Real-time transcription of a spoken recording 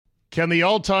Can the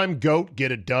all-time GOAT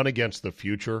get it done against the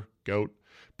future GOAT?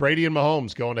 Brady and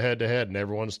Mahomes going head-to-head, and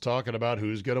everyone's talking about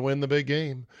who's going to win the big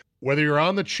game. Whether you're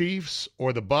on the Chiefs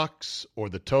or the Bucks or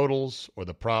the totals or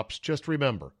the props, just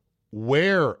remember,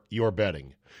 where you're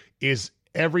betting is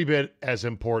every bit as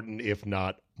important, if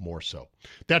not more so.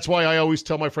 That's why I always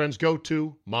tell my friends, go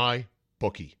to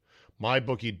MyBookie.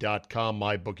 MyBookie.com,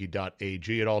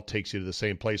 MyBookie.ag. It all takes you to the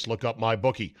same place. Look up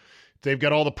MyBookie. They've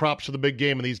got all the props for the big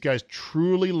game, and these guys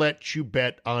truly let you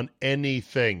bet on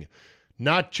anything.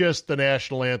 Not just the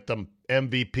national anthem,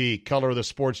 MVP, color of the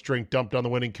sports drink dumped on the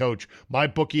winning coach.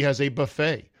 MyBookie has a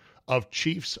buffet of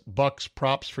Chiefs, Bucks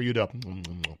props for you to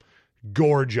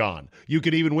gorge on. You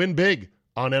could even win big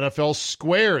on NFL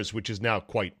Squares, which is now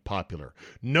quite popular.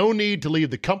 No need to leave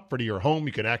the comfort of your home.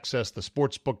 You can access the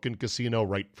sportsbook and casino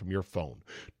right from your phone.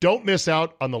 Don't miss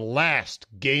out on the last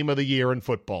game of the year in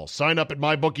football. Sign up at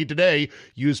MyBookie today.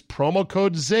 Use promo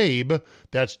code ZABE,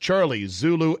 that's Charlie,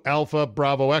 Zulu, Alpha,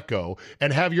 Bravo, Echo,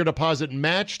 and have your deposit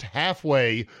matched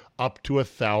halfway up to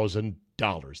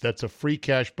 $1,000. That's a free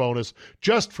cash bonus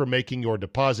just for making your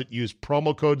deposit. Use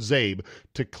promo code ZABE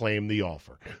to claim the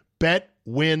offer. Bet,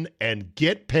 win, and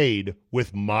get paid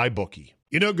with MyBookie.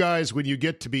 You know, guys, when you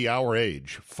get to be our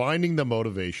age, finding the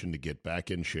motivation to get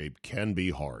back in shape can be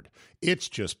hard. It's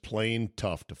just plain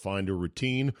tough to find a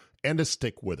routine and to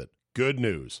stick with it. Good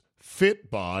news.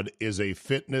 Fitbod is a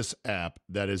fitness app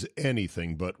that is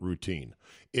anything but routine.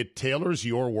 It tailors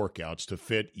your workouts to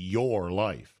fit your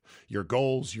life, your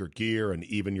goals, your gear, and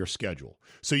even your schedule,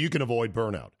 so you can avoid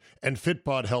burnout. And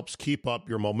Fitbod helps keep up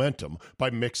your momentum by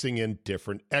mixing in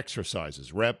different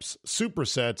exercises, reps,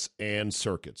 supersets, and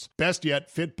circuits. Best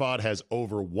yet, Fitbod has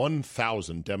over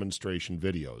 1,000 demonstration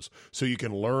videos, so you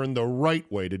can learn the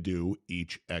right way to do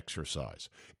each exercise.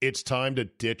 It's time to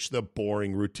ditch the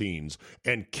boring routines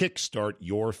and kickstart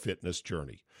your fitness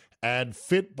journey. Add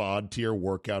Fitbod to your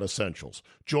workout essentials.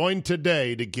 Join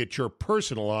today to get your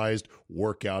personalized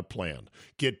workout plan.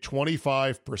 Get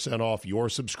 25% off your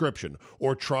subscription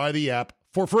or try the app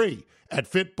for free at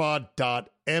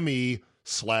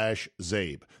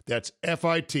fitbod.me/Zabe. That's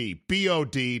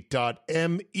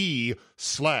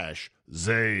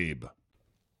fitbod.me/Zabe.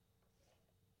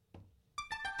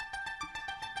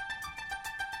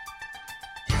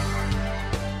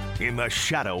 In the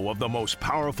shadow of the most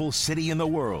powerful city in the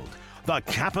world, the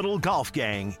Capital Golf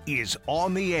Gang is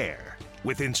on the air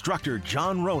with instructor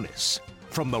John Ronis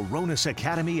from the Ronis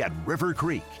Academy at River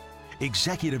Creek,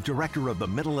 Executive Director of the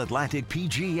Middle Atlantic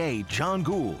PGA John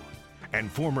Gould,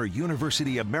 and former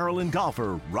University of Maryland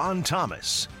golfer Ron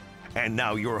Thomas. And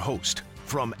now your host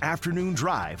from Afternoon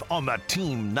Drive on the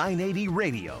Team 980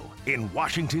 Radio in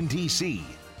Washington, D.C.,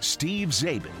 Steve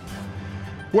Zabin.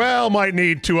 Well, might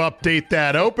need to update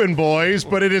that open, boys,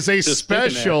 but it is a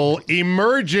special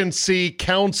emergency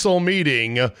council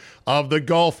meeting of the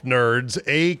golf nerds,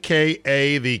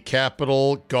 a.k.a. the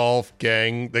Capital Golf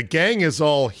Gang. The gang is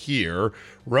all here.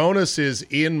 Ronis is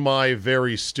in my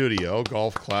very studio.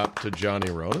 Golf clap to Johnny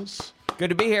Ronis. Good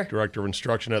to be here. Director of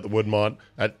Instruction at the Woodmont.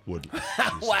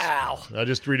 Wow. I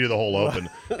just redo the whole open.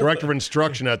 Director of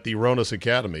Instruction at the Ronis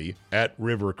Academy at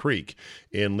River Creek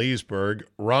in Leesburg.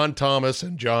 Ron Thomas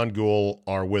and John Gould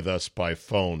are with us by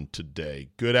phone today.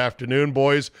 Good afternoon,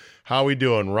 boys. How we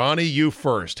doing? Ronnie, you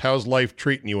first. How's life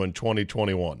treating you in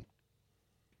 2021?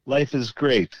 Life is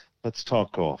great. Let's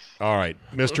talk golf. All right.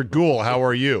 Mr. Gould, how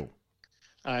are you?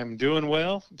 I'm doing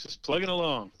well. Just plugging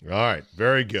along. All right.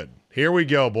 Very good. Here we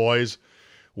go, boys.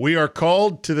 We are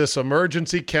called to this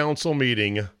emergency council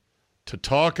meeting to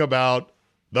talk about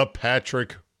the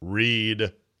Patrick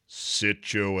Reed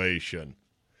situation.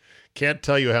 Can't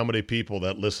tell you how many people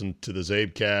that listen to the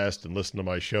Zabecast and listen to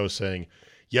my show saying,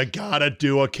 you gotta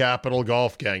do a Capital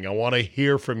Golf Gang. I want to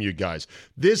hear from you guys.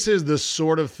 This is the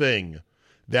sort of thing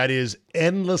that is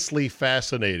endlessly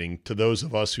fascinating to those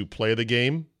of us who play the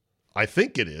game. I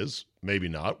think it is. Maybe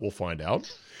not. We'll find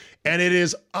out. And it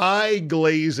is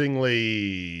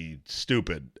eye-glazingly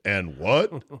stupid and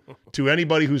what? To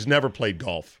anybody who's never played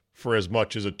golf for as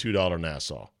much as a $2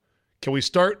 Nassau. Can we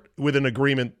start with an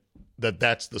agreement that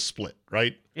that's the split,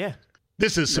 right? Yeah.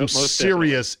 This is some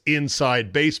serious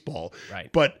inside baseball.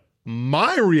 Right. But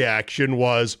my reaction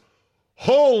was,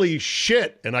 holy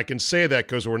shit, and I can say that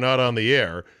because we're not on the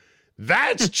air,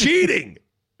 that's cheating.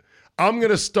 I'm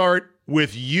going to start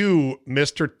with you,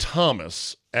 Mr.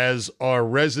 Thomas, as our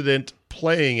resident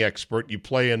playing expert. You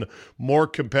play in more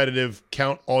competitive,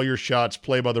 count all your shots,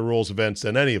 play by the rules events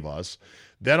than any of us.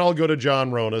 Then I'll go to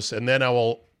John Ronis, and then I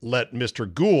will let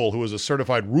Mr. Gould, who is a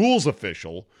certified rules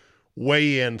official,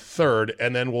 weigh in third,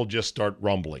 and then we'll just start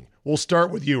rumbling. We'll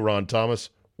start with you, Ron Thomas.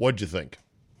 What'd you think?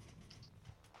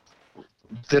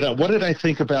 What did I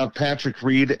think about Patrick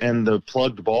Reed and the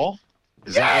plugged ball?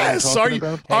 Is yes. That what I'm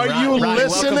talking about? Are you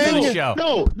listening? Welcome to the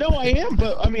show. No, I am.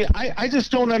 But I mean, I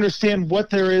just don't understand what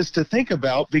there is to think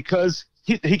about because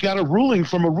he got a ruling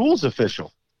from a rules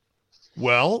official.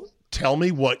 Well, tell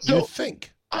me what you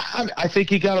think. I think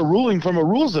he got a ruling from a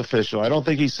rules official. I don't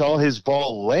think he saw his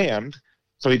ball land,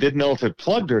 so he didn't know if it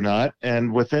plugged or not.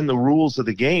 And within the rules of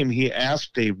the game, he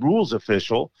asked a rules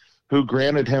official who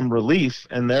granted him relief,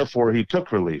 and therefore he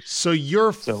took relief. So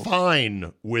you're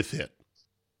fine with it?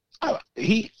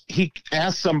 He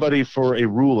asked somebody for a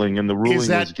ruling, and the ruling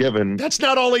was given. That's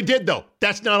not all he did, though.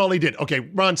 That's not all he did. Okay,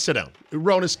 Ron, sit down.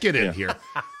 Ronis, get in here.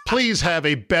 Please have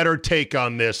a better take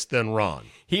on this than Ron.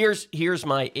 Here's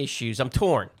my issues. I'm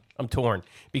torn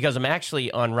because I'm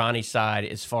actually on Ronnie's side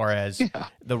as far as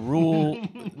the rule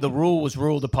was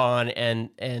ruled upon,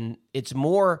 and it's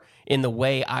more in the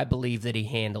way I believe that he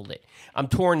handled it. I'm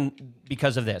torn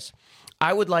because of this.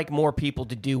 I would like more people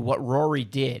to do what Rory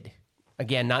did.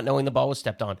 Again, not knowing the ball was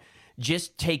stepped on.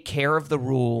 Just take care of the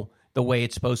rule the way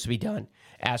it's supposed to be done.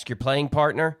 Ask your playing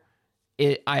partner.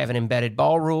 I have an embedded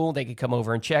ball rule. They could come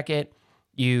over and check it.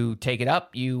 You take it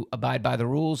up, you abide by the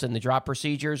rules and the drop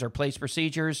procedures or place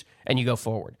procedures, and you go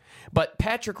forward. But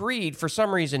Patrick Reed, for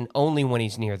some reason, only when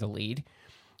he's near the lead,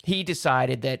 he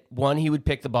decided that, one, he would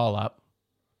pick the ball up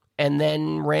and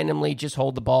then randomly just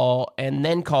hold the ball and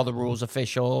then call the rules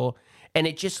official, and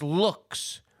it just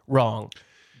looks wrong.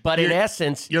 But in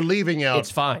essence, you're leaving out. It's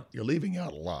fine. You're leaving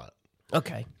out a lot.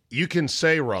 Okay. You can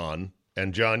say, Ron,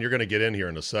 and John, you're going to get in here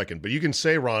in a second, but you can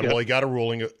say, Ron, well, he got a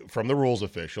ruling from the rules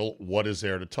official. What is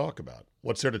there to talk about?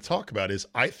 What's there to talk about is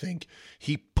I think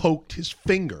he poked his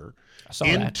finger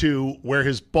into where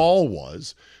his ball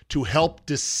was to help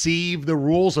deceive the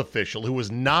rules official, who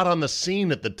was not on the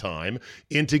scene at the time,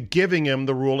 into giving him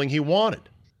the ruling he wanted.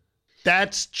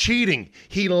 That's cheating.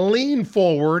 He leaned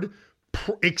forward,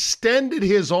 extended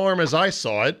his arm as I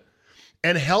saw it,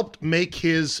 and helped make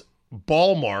his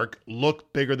ball mark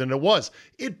look bigger than it was.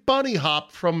 It bunny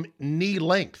hopped from knee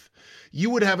length. You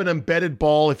would have an embedded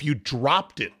ball if you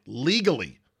dropped it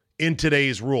legally in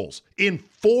today's rules. In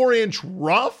 4-inch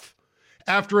rough,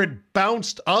 after it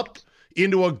bounced up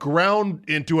into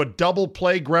a double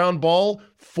play ground ball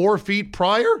 4 feet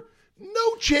prior,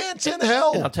 no chance in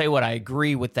hell. And I'll tell you what, I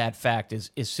agree with that fact.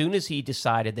 Is as soon as he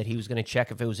decided that he was going to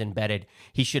check if it was embedded,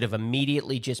 he should have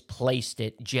immediately just placed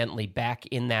it gently back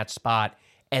in that spot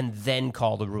and then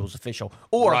call the rules official.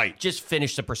 Or just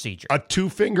finish the procedure. A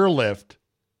 2-finger lift,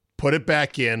 put it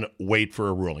back in, wait for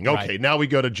a ruling. Okay, now we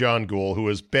go to John Gould, who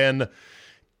has been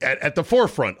at the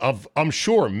forefront of, I'm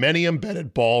sure, many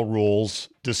embedded ball rules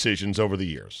decisions over the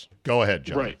years. Go ahead,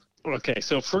 John. Right. Okay,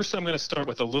 so first I'm going to start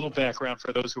with a little background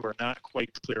for those who are not quite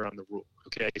clear on the rule.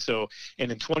 Okay,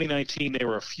 and in 2019, there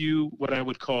were a few what I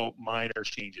would call minor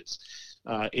changes.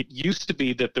 It used to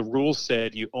be that the rule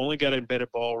said you only got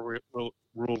embedded ball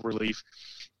rule relief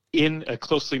in a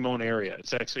closely mown area.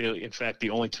 It's actually, in fact, the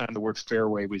only time the word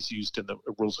fairway was used in the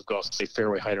rules of golf to say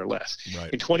fairway height or less. Right.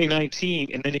 In 2019,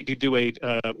 and then you could do a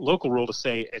local rule to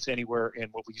say it's anywhere in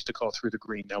what we used to call through the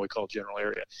green, now we call general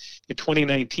area. In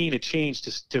 2019, it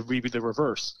changed to be the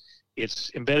reverse.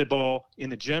 It's embedded ball in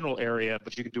the general area,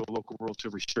 but you can do a local rule to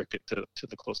restrict it to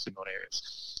the closely known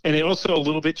areas. And it also a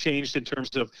little bit changed in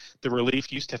terms of the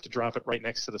relief. You used to have to drop it right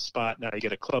next to the spot. Now you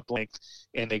get a club length,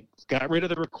 and they got rid of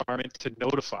the requirement to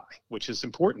notify, which is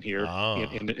important here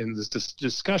in this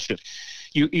discussion.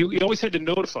 You always had to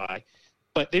notify,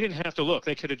 but they didn't have to look.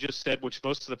 They could have just said, which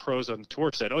most of the pros on the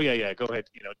tour said, "Oh yeah, go ahead.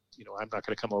 I'm not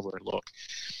going to come over and look."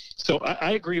 So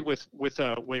I agree with where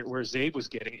Zabe was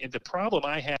getting. And the problem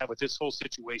I have with this whole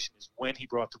situation is when he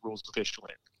brought the rules official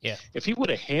in. Yeah. If he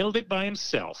would have handled it by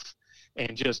himself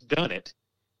and just done it,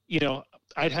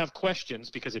 I'd have questions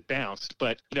because it bounced.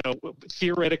 But,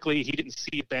 theoretically, he didn't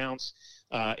see it bounce.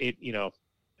 I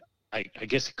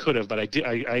guess it could have, but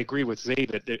I agree with Zabe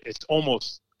that it's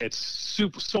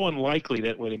so unlikely that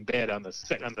it would embed on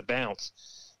the bounce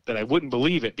that I wouldn't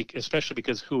believe it, especially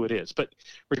because who it is. But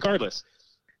regardless,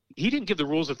 he didn't give the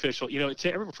rules official,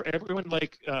 for everyone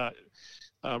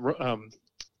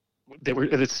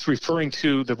it's referring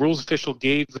to the rules official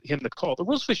gave him the call. The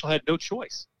rules official had no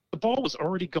choice. The ball was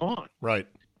already gone. Right.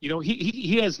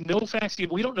 He has no facts.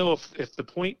 We don't know if the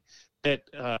point that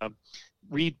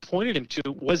Reed pointed him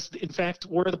to was in fact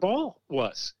where the ball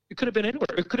was. It could have been anywhere.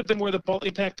 It could have been where the ball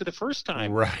impacted the first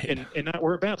time, right? And not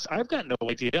where it bounced. I've got no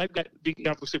idea.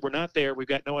 Obviously we're not there. We've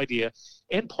got no idea.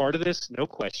 And part of this, no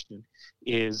question,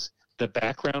 is the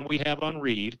background we have on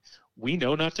Reed, we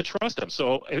know not to trust him.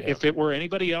 So if it were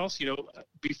anybody else,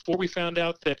 before we found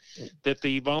out that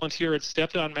the volunteer had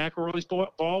stepped on McElroy's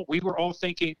ball, we were all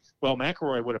thinking, well,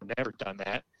 McElroy would have never done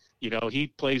that. He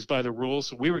plays by the rules.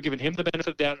 So we were giving him the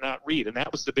benefit of the doubt, not Reed, and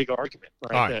that was the big argument,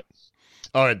 right?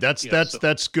 All right, that's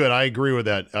good. I agree with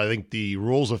that. I think the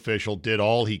rules official did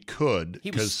all he could. He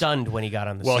was stunned when he got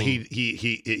on the scene. Well,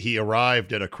 he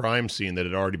arrived at a crime scene that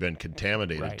had already been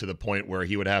contaminated to the point where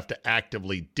he would have to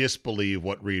actively disbelieve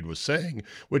what Reed was saying,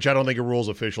 which I don't think a rules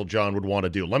official, John, would want to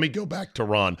do. Let me go back to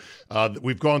Ron.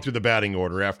 We've gone through the batting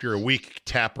order. After a weak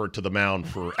tapper to the mound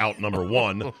for out number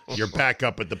 1, you're back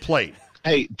up at the plate.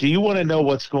 Hey, do you want to know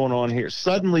what's going on here?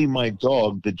 Suddenly, my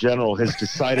dog, the General, has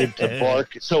decided to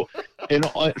bark. So, in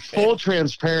full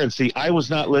transparency, I was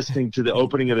not listening to the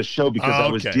opening of the show because I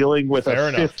was dealing with a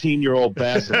 15-year-old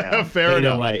basset hound. Fair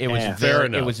enough. It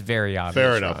was very obvious.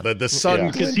 Fair enough. The sun,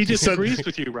 because he disagrees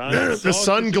with you, Ron. The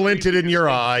sun glinted in your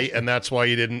eye, and that's why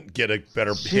you didn't get a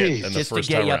better hit in the first time around. Just to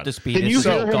get you up to speed. Can you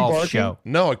hear him golf barking? show.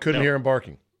 No, I couldn't hear him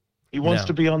barking. He wants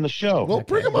to be on the show. Well,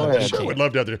 bring him on the show. We'd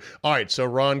love to have him. All right, so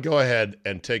Ron, go ahead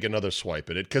and take another swipe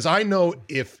at it. Because I know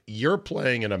if you're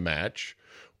playing in a match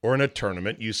or in a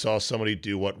tournament, you saw somebody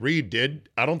do what Reed did,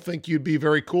 I don't think you'd be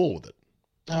very cool with it.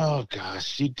 Oh,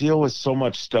 gosh. You deal with so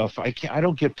much stuff. I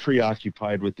don't get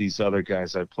preoccupied with these other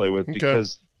guys I play with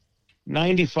because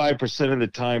 95% of the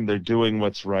time they're doing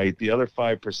what's right. The other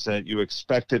 5%, you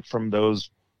expect it from that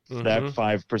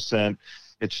 5%.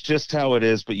 It's just how it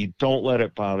is, but you don't let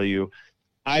it bother you.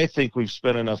 I think we've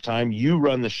spent enough time. You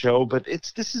run the show, but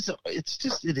it is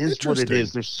what it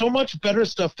is. There's so much better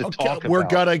stuff to talk about. We're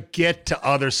gonna get to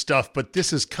other stuff, but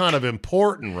this is kind of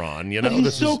important, Ron. But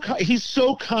he's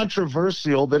so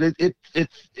controversial that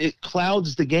it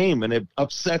clouds the game and it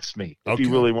upsets me. If you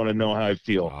really want to know how I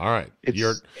feel. All right,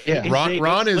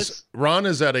 Ron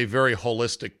is at a very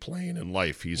holistic plane in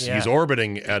life. He's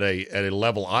orbiting at a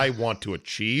level I want to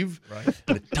achieve,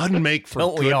 but it doesn't make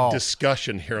for good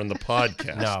discussion here on the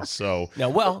podcast. No.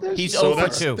 Well, he's over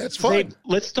too. That's fine.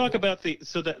 Let's talk about the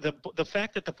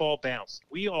fact that the ball bounced.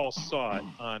 We all saw it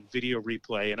on video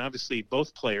replay, and obviously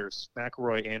both players,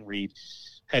 McElroy and Reed,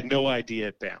 had no idea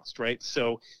it bounced. Right.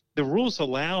 So the rules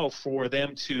allow for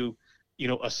them to,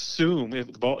 assume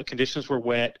if the ball conditions were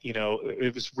wet.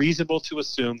 It was reasonable to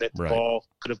assume that the ball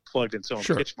could have plugged its own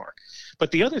pitch mark.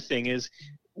 But the other thing is,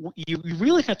 you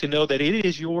really have to know that it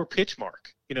is your pitch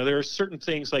mark. There are certain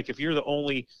things like if you're the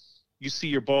only you see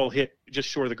your ball hit just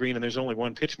short of the green and there's only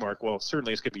one pitch mark, well,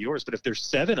 certainly it's going to be yours. But if there's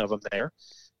 7 of them there,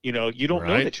 you don't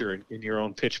know that you're in your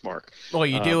own pitch mark. Well,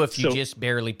 you do if you just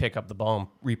barely pick up the ball and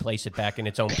replace it back in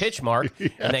its own pitch mark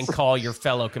and then call your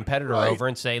fellow competitor over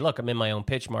and say, look, I'm in my own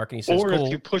pitch mark. And he says,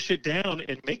 if you push it down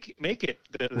and make it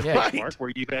the pitch mark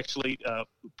where you've actually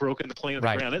broken the plane of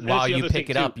the ground. While you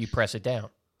pick it up, you press it down.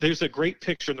 There's a great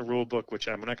picture in the rule book, which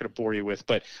I'm not going to bore you with,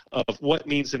 but of what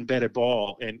means embedded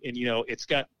ball. And it's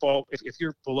got ball. If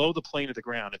you're below the plane of the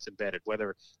ground, it's embedded,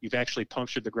 whether you've actually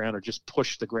punctured the ground or just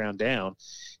pushed the ground down.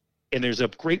 And there's a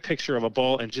great picture of a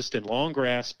ball and just in long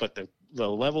grass, but the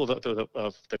level of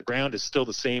the ground is still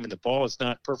the same and the ball is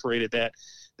not perforated.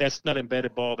 That's not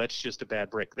embedded ball. That's just a bad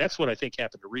break. That's what I think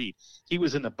happened to Reed. He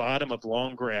was in the bottom of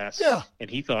long grass and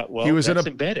he thought, well, that's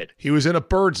embedded. He was in a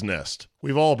bird's nest.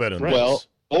 We've all been in this.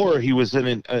 Or he was in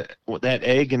that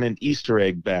egg in an Easter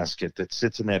egg basket that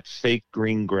sits in that fake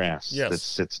green grass that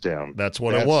sits down. That's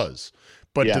what it was.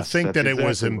 But to think that it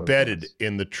was embedded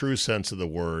in the true sense of the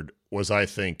word was, I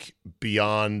think,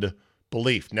 beyond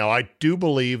belief. Now, I do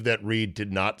believe that Reed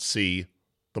did not see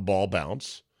the ball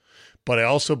bounce, but I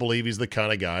also believe he's the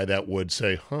kind of guy that would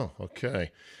say,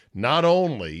 okay, not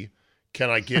only can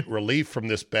I get relief from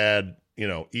this bad,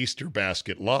 Easter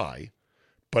basket lie,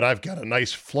 but I've got a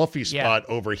nice fluffy spot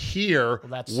over here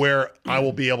where I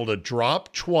will be able to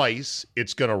drop twice.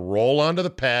 It's going to roll onto the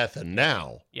path, and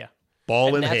now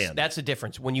ball in hand. That's the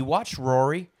difference. When you watch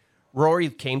Rory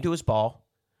came to his ball.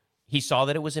 He saw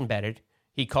that it was embedded.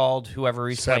 He called whoever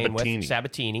he's playing with,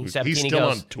 Sabatini. He's still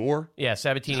on tour? Yeah,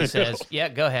 Sabatini says,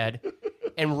 go ahead.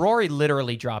 And Rory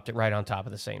literally dropped it right on top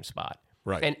of the same spot.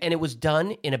 Right. And it was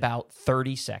done in about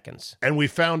 30 seconds. And we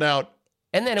found out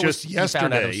yesterday, we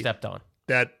found out it was stepped on.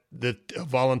 That the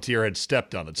volunteer had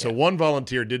stepped on it. So one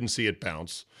volunteer didn't see it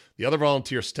bounce. The other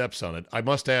volunteer steps on it. I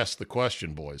must ask the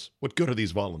question, boys. What good are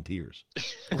these volunteers?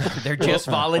 They're just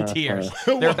volunteers.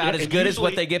 They're about as good as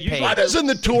what they get paid. Why doesn't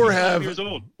the tour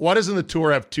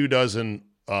have 2 dozen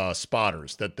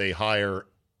spotters that they hire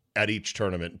at each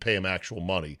tournament and pay them actual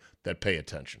money that pay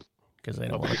attention? because they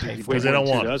don't want to pay for Because they don't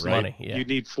want it, right? money. Yeah. You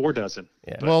need 4 dozen.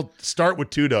 Yeah. Well, start with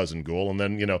 2 dozen, Gould, and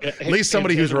then, at least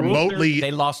somebody and who's the rules remotely...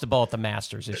 They lost the ball at the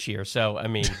Masters this year, so, I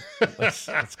mean, let's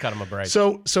cut them a break.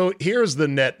 So here's the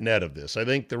net of this. I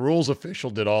think the rules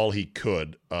official did all he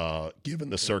could, given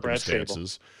the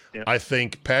circumstances. Yep. I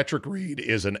think Patrick Reed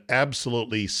is an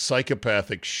absolutely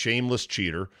psychopathic, shameless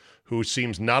cheater who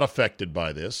seems not affected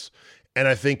by this. And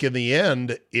I think in the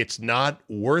end, it's not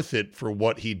worth it for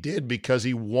what he did because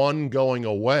he won going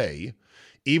away,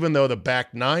 even though the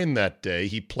back 9 that day,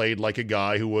 he played like a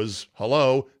guy who was,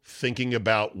 thinking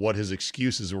about what his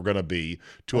excuses were going to be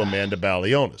to Amanda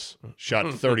Balionis.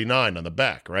 Shot 39 on the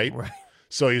back, right? Right.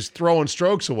 So he's throwing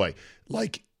strokes away.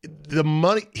 Like, the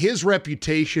money, his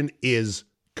reputation is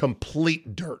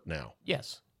complete dirt now.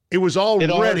 Yes. It was already.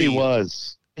 It already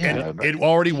was. And it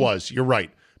already was. You're right.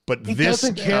 But He this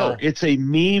doesn't now, care. It's a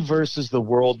me versus the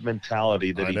world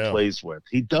mentality that I he know. plays with.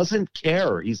 He doesn't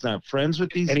care. He's not friends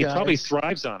with these And he guys. probably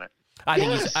thrives on it. I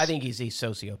think he's a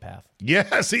sociopath.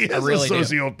 yes, he is really a do.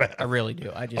 sociopath. I really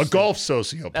do. I just A golf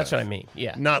sociopath. That's what I mean.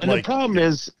 Yeah. Not And like the problem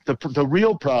is the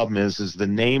real problem is the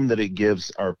name that it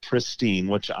gives are pristine,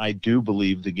 which I do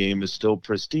believe the game is still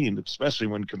pristine, especially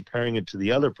when comparing it to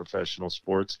the other professional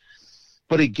sports.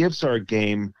 But it gives our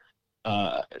game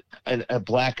a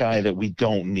black eye that we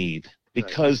don't need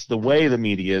because the way the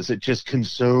media is, it just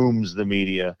consumes the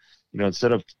media.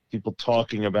 Instead of people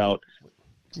talking about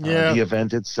the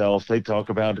event itself, they talk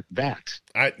about that.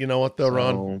 You know what though, So-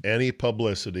 Ron? Any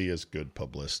publicity is good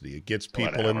publicity. It gets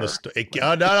people in the Whatever.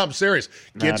 store. No, I'm serious.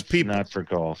 Gets people. Not for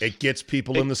golf. It gets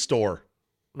people in the store.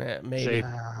 Maybe.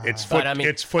 It's But foot. I mean,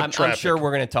 It's foot I'm traffic. sure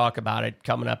we're going to talk about it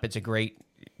coming up. It's a great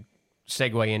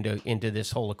segue into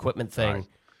this whole equipment thing. Right.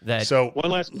 that So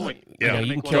One last point. yeah,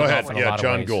 you can go kill ahead. golf in a Yeah, lot of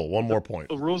John ways. Gould. One more point.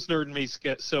 The rules nerd in me.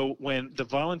 So when the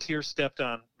volunteer stepped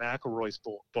on McIlroy's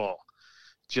ball,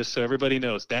 just so everybody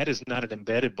knows, that is not an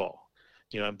embedded ball.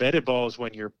 Embedded ball is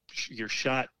when your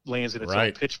shot lands in its own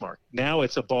Right. pitch mark. Now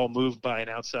it's a ball moved by an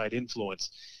outside influence.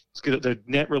 It's good. The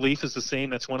net relief is the same.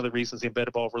 That's one of the reasons the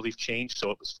embedded ball relief changed,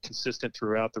 so it was consistent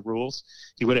throughout the rules.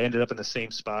 He would have ended up in the same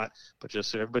spot, but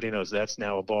just so everybody knows, that's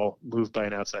now a ball moved by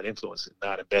an outside influence and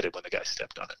not embedded when the guy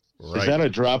stepped on it. Right. Is that a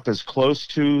drop as close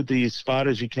to the spot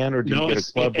as you can, or do No, you get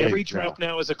a club every length drop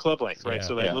now is a club length, right? Yeah.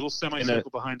 So that Yeah. little semicircle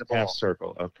behind the ball. half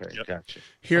circle? Okay, Yep. gotcha.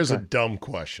 Here's a Okay. dumb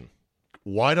question.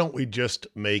 Why don't we just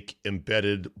make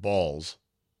embedded balls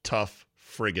tough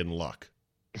friggin' luck?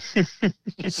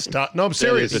 Stop. No, I'm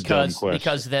serious. is a dumb question.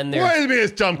 because then Why there's do you mean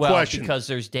it's a dumb question? because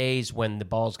there's days when the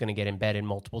ball's going to get embedded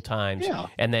multiple times, Yeah.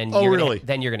 and then Oh, you're really?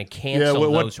 then you're going to cancel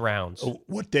what- those rounds,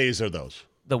 What days are those?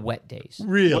 the wet days.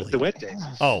 Really? The wet days.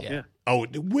 Oh, Yeah. oh,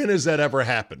 when has that ever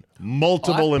happened?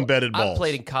 Multiple embedded balls. I've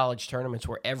played in college tournaments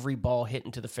where every ball hit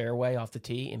into the fairway off the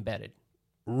tee embedded.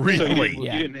 So Really? you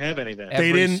didn't have any then. They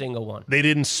Every didn't- single one. They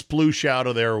didn't sploosh out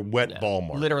of their wet ball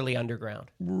mark. Literally underground.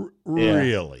 Yeah.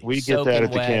 Really? We get Soaking that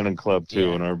at the wet. Cannon Club too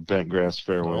Yeah. in our bent grass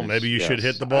fairways. Well, maybe you should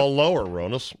Yes. hit the ball lower,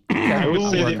 Ronus. I would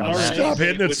say Work that on that. Stop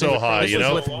hitting it so high, This you was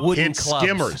know. with wooden Hit clubs.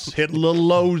 skimmers, hit little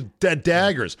low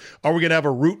daggers. Are we going to have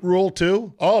a root rule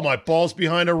too? Oh, my ball's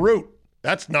behind a root.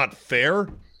 That's not fair.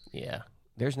 Yeah,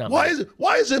 there's not. Why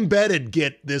much. is embedded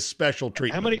get this special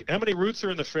treatment? How many roots are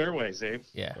in the fairways, Abe?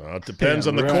 Yeah. It depends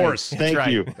on the Right. course. Thank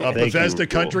right. you. Of Thank Bethesda you.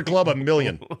 Country Club,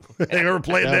 1,000,000. Have you ever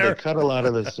played Yeah, there? they cut a lot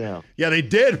of this down. Yeah, they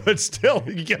did, but still,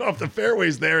 you get off the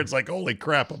fairways there, it's like, holy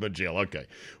crap, I'm in jail. Okay.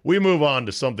 We move on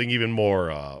to something even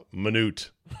more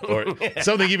minute, or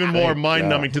something even more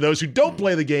mind-numbing to those who don't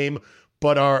play the game,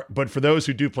 but for those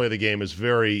who do play the game is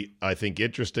very, I think,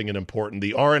 interesting and important.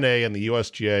 The RNA and the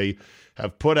USGA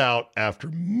have put out, after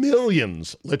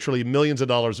millions, literally millions of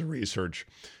dollars of research,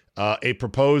 a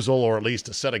proposal, or at least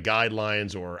a set of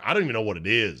guidelines, or I don't even know what it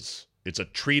is. It's a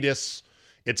treatise.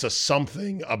 It's a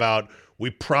something about we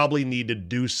probably need to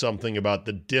do something about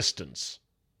the distance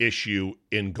issue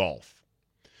in golf.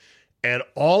 And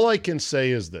all I can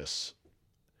say is this.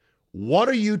 What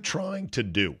are you trying to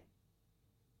do?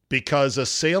 Because a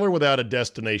sailor without a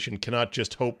destination cannot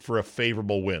just hope for a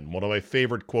favorable wind. One of my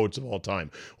favorite quotes of all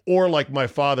time. Or like my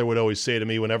father would always say to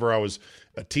me whenever I was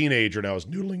a teenager and I was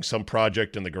noodling some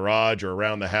project in the garage or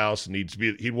around the house, and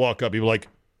he'd walk up, he'd be like,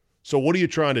 "So what are you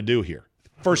trying to do here?"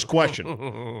 First question.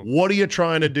 What are you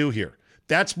trying to do here?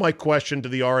 That's my question to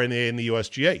the RNA and the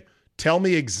USGA. Tell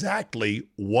me exactly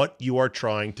what you are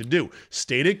trying to do.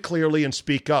 State it clearly and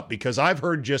speak up, because I've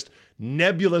heard just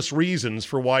nebulous reasons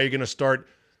for why you're going to start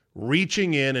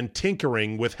reaching in and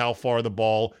tinkering with how far the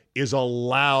ball is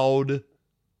allowed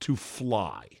to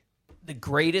fly. The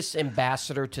greatest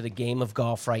ambassador to the game of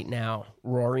golf right now,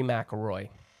 Rory McIlroy,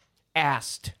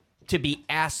 asked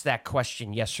that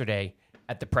question yesterday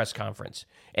at the press conference,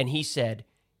 and he said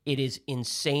it is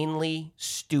insanely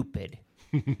stupid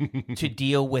to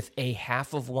deal with a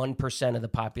 0.5% of the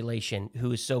population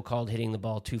who is so-called hitting the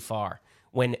ball too far,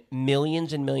 when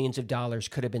millions and millions of dollars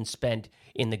could have been spent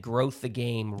in the growth of the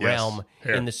game realm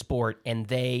in the sport, and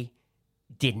they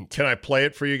didn't. Can I play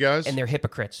it for you guys? And they're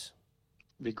hypocrites.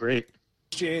 Be great.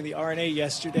 The RNA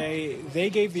yesterday, they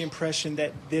gave the impression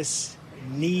that this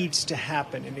needs to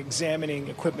happen in examining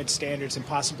equipment standards and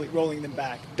possibly rolling them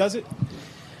back. Does it?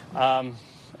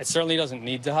 It certainly doesn't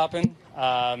need to happen.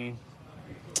 And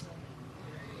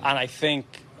I think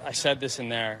I said this in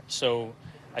there. So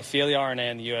I feel the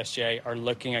RNA and the USGA are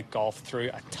looking at golf through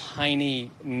a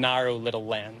tiny, narrow little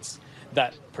lens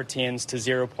that pertains to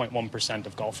 0.1%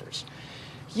 of golfers.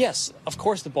 Yes, of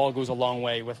course the ball goes a long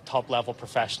way with top-level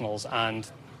professionals and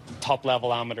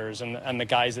top-level amateurs and the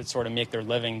guys that sort of make their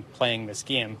living playing this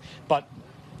game. But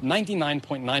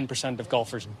 99.9% of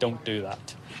golfers don't do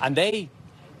that. And they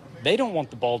don't want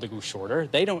the ball to go shorter.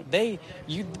 They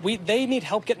need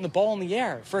help getting the ball in the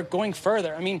air for going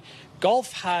further. I mean,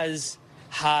 golf has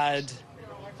had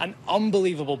an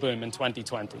unbelievable boom in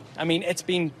 2020. I mean, it's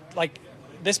been like,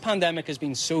 this pandemic has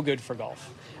been so good for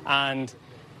golf. And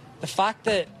the fact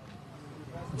that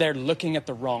they're looking at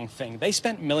the wrong thing, they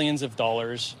spent millions of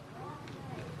dollars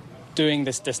doing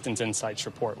this Distance Insights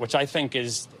report, which I think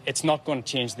it's not going to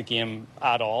change the game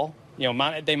at all. You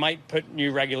know, they might put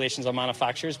new regulations on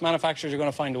manufacturers. Manufacturers are going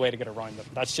to find a way to get around them.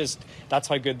 That's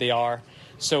how good they are.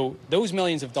 So those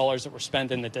millions of dollars that were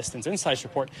spent in the Distance Insights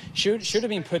report should have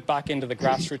been put back into the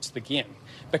grassroots of the game,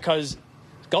 because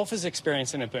golf is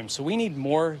experiencing a boom. So we need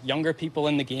more younger people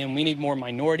in the game. We need more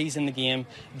minorities in the game.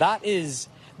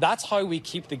 That's how we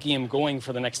keep the game going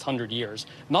for the next 100 years,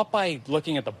 not by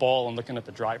looking at the ball and looking at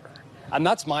the driver. And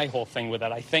that's my whole thing with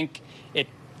it. I think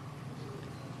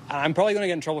I'm probably going to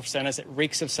get in trouble for saying this, it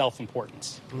reeks of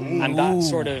self-importance. Ooh. And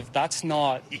that's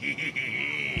not...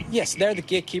 Yes, they're the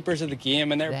gatekeepers of the game,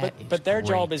 but their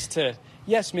job is to,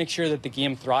 yes, make sure that the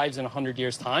game thrives in 100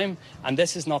 years' time, and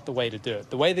this is not the way to do it.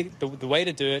 The way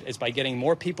to do it is by getting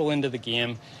more people into the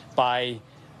game, by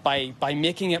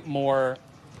making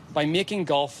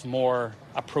golf more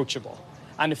approachable.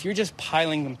 And if you're just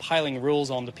piling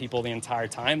rules on the people the entire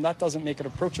time, that doesn't make it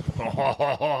approachable.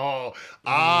 Oh,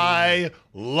 I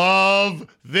love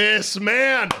this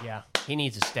man. Yeah, he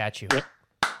needs a statue.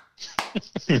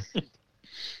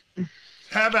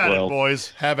 Have at it,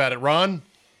 boys. Have at it. Ron?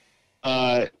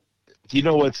 You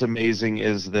know what's amazing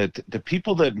is that the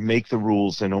people that make the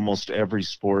rules in almost every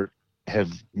sport have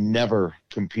never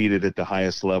competed at the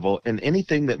highest level. And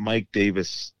anything that Mike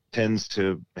Davis tends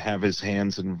to have his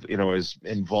hands and is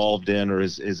involved in or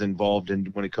is involved in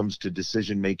when it comes to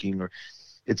decision making, or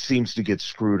it seems to get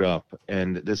screwed up.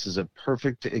 And this is a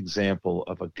perfect example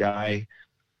of a guy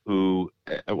who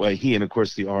he and of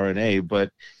course the RNA,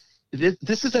 but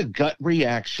this is a gut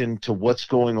reaction to what's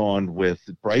going on with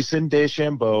Bryson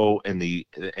DeChambeau and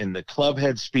the club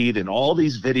head speed and all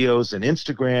these videos and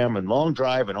Instagram and long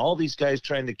drive and all these guys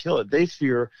trying to kill it. They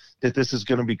fear that this is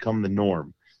going to become the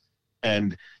norm.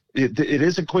 And it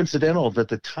isn't coincidental that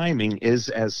the timing is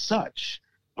as such,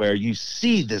 where you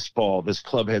see this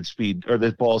club head speed or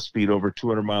this ball speed over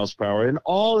 200 miles per hour. And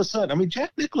all of a sudden, I mean,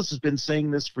 Jack Nicklaus has been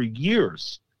saying this for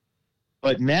years,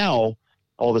 but now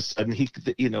all of a sudden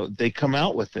they come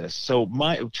out with this. So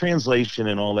my translation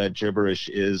and all that gibberish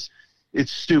is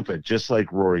it's stupid, just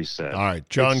like Rory said. All right,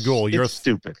 John Gould, you're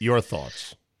stupid. Your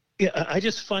thoughts. Yeah, I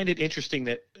just find it interesting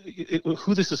that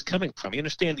who this is coming from. You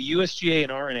understand the USGA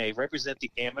and RNA represent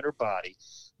the amateur body,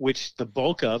 which the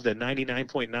bulk of, the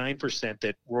 99.9%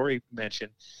 that Rory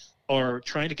mentioned, are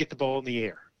trying to get the ball in the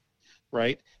air,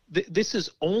 right? This is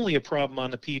only a problem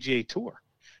on the PGA Tour,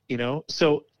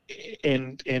 So,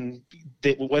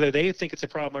 whether they think it's a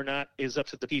problem or not is up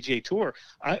to the PGA Tour.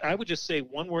 I would just say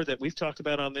one word that we've talked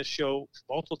about on this show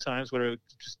multiple times, whether it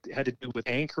just had to do with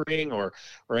anchoring or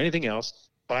anything else.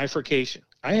 Bifurcation.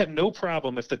 I have no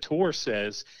problem if the tour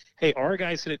says, hey, our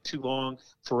guys hit it too long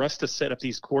for us to set up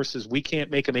these courses. We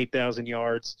can't make them 8,000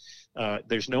 yards.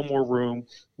 There's no more room.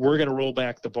 We're going to roll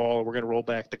back the ball. We're going to roll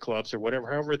back the clubs or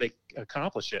whatever, however they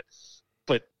accomplish it.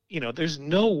 But, there's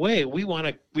no way we want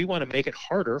to make it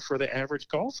harder for the average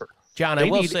golfer. John, I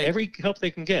will say every help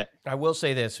they can get. I will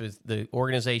say this with the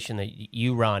organization that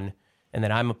you run and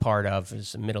that I'm a part of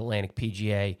is the Mid-Atlantic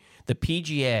PGA. The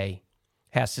PGA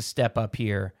has to step up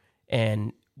here,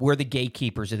 and we're the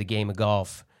gatekeepers of the game of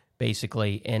golf,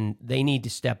 basically, and they need to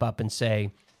step up and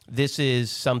say, this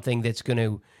is something that's going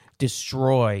to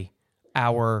destroy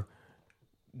our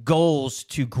goals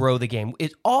to grow the game.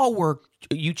 It all work.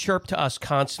 You chirp to us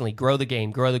constantly, grow the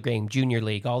game, junior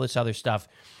league, all this other stuff.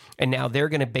 And now they're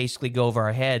going to basically go over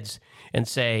our heads and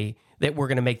say that we're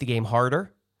going to make the game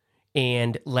harder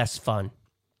and less fun.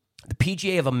 The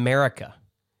PGA of America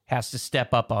has to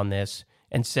step up on this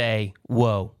and say,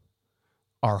 whoa,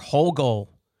 our whole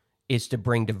goal is to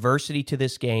bring diversity to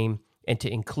this game and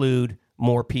to include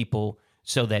more people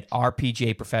so that our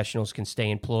PGA professionals can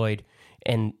stay employed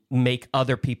and make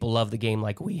other people love the game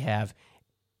like we have.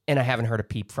 And I haven't heard a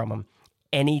peep from them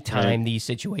anytime these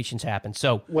situations happen.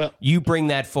 So you bring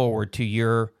that forward to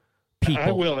your people.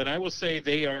 I will, and I will say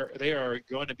they are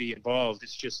going to be involved.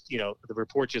 It's just, the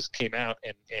report just came out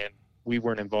and we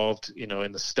weren't involved,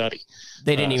 in the study.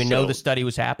 They didn't even know the study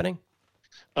was happening?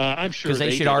 I'm sure because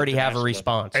they should already have a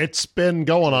response. It's been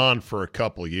going on for a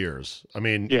couple of years. I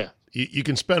mean, you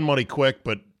can spend money quick,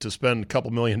 but to spend a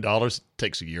couple $1 million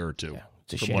takes a year or two,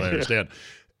 from what I understand.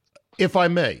 If I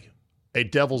may, a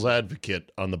devil's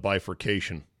advocate on the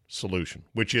bifurcation solution,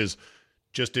 which is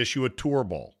just issue a tour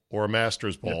ball or a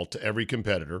Masters ball to every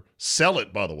competitor, sell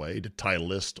it, by the way, to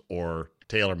Titleist or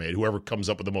TaylorMade, whoever comes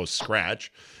up with the most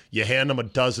scratch. You hand them a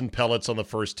dozen pellets on the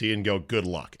first tee and go, good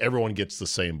luck. Everyone gets the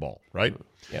same ball, right?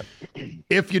 Yep.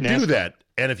 If you do that,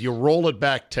 and if you roll it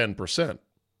back 10%,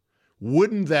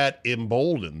 wouldn't that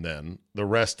embolden then the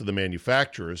rest of the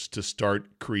manufacturers to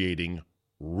start creating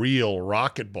real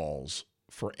rocket balls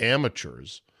for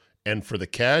amateurs and for the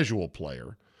casual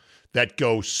player that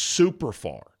go super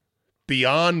far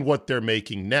beyond what they're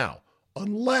making now,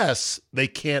 unless they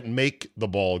can't make the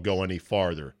ball go any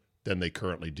farther than they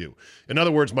currently do? In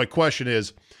other words, my question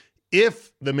is,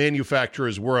 if the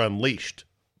manufacturers were unleashed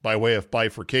by way of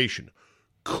bifurcation,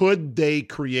 could they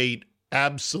create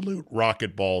absolute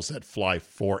rocket balls that fly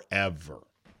forever?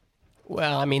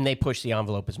 Well, I mean, they push the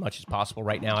envelope as much as possible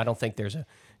right now. I don't think there's a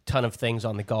ton of things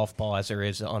on the golf ball as there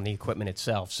is on the equipment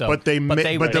itself. So, but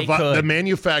the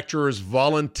manufacturers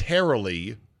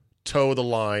voluntarily toe the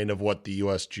line of what the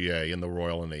USGA and the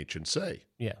Royal and say.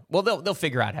 Yeah. Well, they'll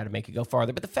figure out how to make it go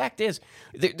farther. But the fact is,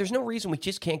 there's no reason we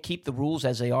just can't keep the rules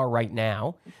as they are right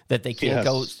now, that they can't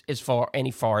go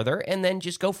any farther, and then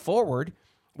just go forward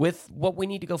with what we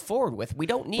need to go forward with. We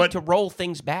don't need to roll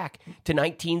things back to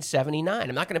 1979.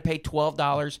 I'm not going to pay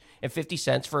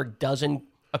 $12.50 for a dozen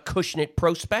Acushnet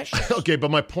Pro Specials. Okay,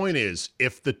 but my point is,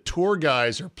 if the tour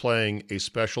guys are playing a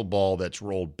special ball that's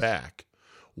rolled back,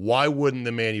 why wouldn't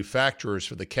the manufacturers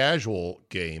for the casual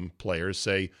game players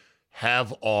say,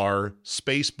 have our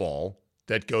space ball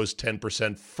that goes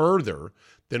 10% further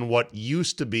than what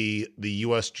used to be the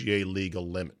USGA legal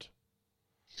limit?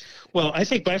 Well, I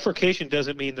think bifurcation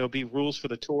doesn't mean there'll be rules for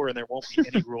the tour and there won't be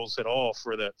any rules at all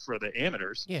for the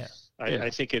amateurs. Yeah. I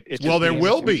think it just there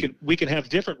will be. We can have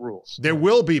different rules. There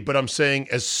will be, but I'm saying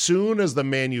as soon as the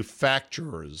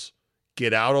manufacturers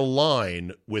get out of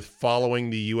line with following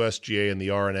the USGA and the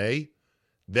R&A,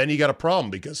 then you got a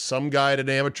problem, because some guy at an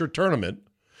amateur tournament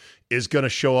is going to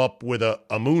show up with a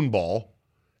moon ball,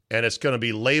 and it's going to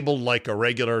be labeled like a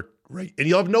regular, and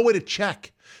you'll have no way to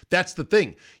check. That's the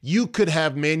thing. You could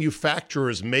have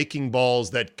manufacturers making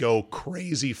balls that go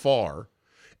crazy far,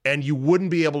 and you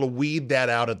wouldn't be able to weed that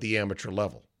out at the amateur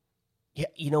level. Yeah,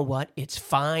 you know what? It's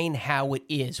fine how it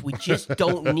is. We just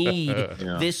don't need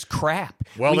this crap.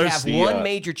 Well, we have one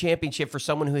major championship for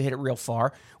someone who hit it real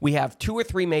far. We have 2 or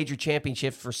 3 major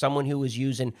championships for someone who was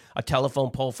using a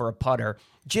telephone pole for a putter.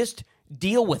 Just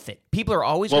deal with it. People are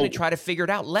always going to try to figure it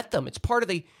out. Let them. It's part of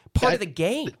the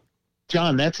game.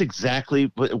 John, that's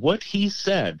exactly what he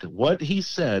said. What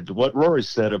Rory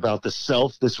said about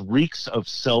this reeks of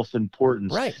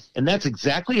self-importance. Right. And that's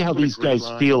exactly how these guys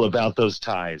feel about those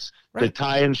ties. Right. The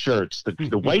tie and shirts,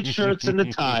 the white shirts and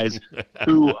the ties,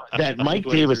 that Mike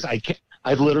Davis, I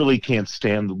literally can't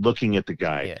stand looking at the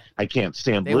guy. Yeah. I can't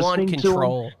stand listening to him. They want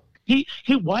control.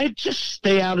 Why just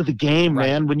stay out of the game,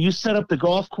 man? When you set up the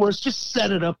golf course, just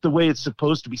set it up the way it's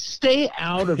supposed to be. Stay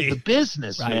out of the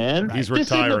business, man. He's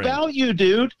this retiring. Isn't about you,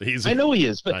 dude. I know he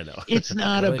is, but it's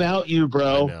not about you,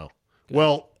 bro. I know.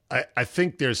 Well, I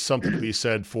think there's something to be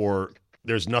said for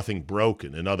there's nothing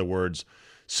broken. In other words,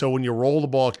 so when you roll the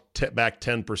ball back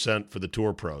 10% for the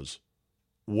tour pros,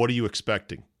 what are you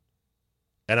expecting?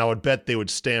 And I would bet they would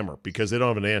stammer because they don't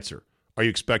have an answer. Are you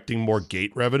expecting more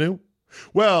gate revenue?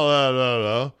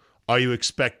 Well, are you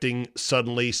expecting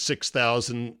suddenly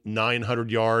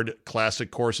 6,900-yard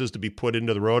classic courses to be put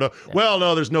into the Rota? Yeah. Well,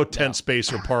 no, there's no tent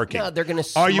space or parking. No, they're going to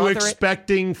smother it. Are you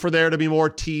expecting for there to be more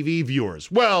TV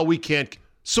viewers? Well, we can't.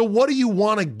 So what do you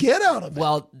want to get out of it?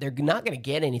 Well, they're not going to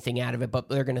get anything out of it, but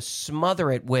they're going to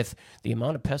smother it with the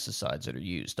amount of pesticides that are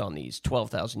used on these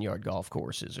 12,000-yard golf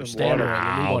courses, or and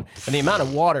the amount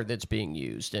of water that's being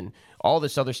used and all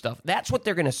this other stuff. That's what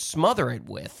they're going to smother it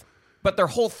with. But their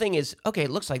whole thing is, okay,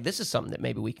 it looks like this is something that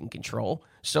maybe we can control,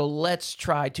 so let's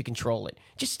try to control it.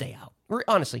 Just stay out.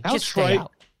 Honestly, just stay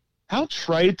out. How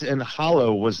trite and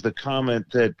hollow was the comment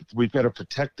that we've got to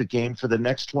protect the game for the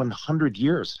next 100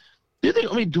 years?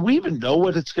 Do we even know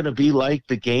what it's going to be like,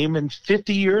 the game in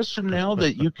 50 years from now,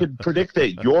 that you could predict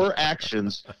that your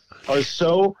actions are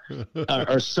so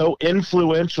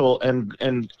influential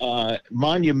and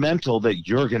monumental that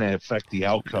you're going to affect the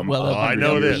outcome? Well, I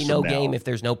know this. There'll be no game if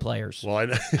there's no players. Well,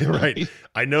 right.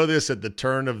 I know this. At the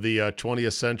turn of the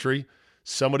 20th century,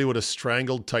 somebody would have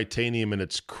strangled titanium in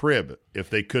its crib if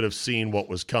they could have seen what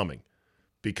was coming,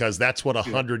 because that's what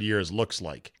 100 years looks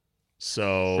like.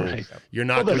 So you're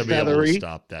not going to be able to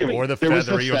stop that. Or the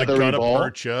feathery, or the gutta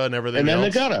percha and everything else. And then the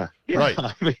gutta. Yeah, right.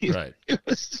 I mean, right.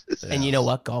 And you know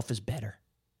what? Golf is better.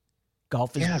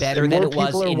 Golf is yes, better than it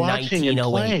was in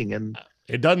 1908. And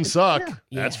it doesn't suck.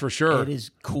 Yeah. That's for sure. It is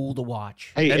cool to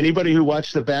watch. Hey, anybody who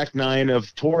watched the back nine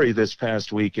of Torrey this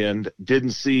past weekend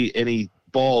didn't see any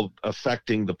ball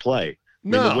affecting the play.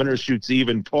 No. The winner shoots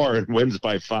even par and wins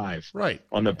by 5. Right.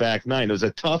 On the back nine. It was a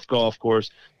tough golf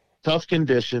course. Tough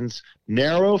conditions,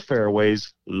 narrow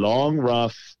fairways, long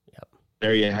rough. Yep.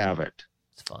 There you have it.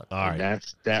 It's fun. All right.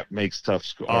 That makes tough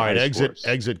scores. All right,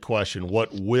 exit question.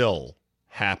 What will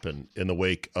happen in the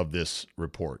wake of this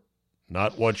report?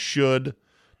 Not what should,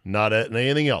 not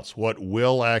anything else. What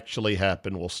will actually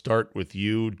happen? We'll start with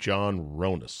you, John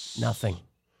Ronis. Nothing.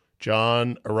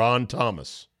 Ron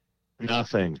Thomas.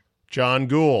 Nothing. John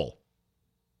Gould.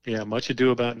 Yeah, much ado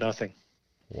about nothing.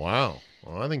 Wow.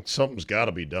 Well, I think something's got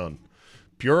to be done.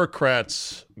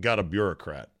 Bureaucrats got a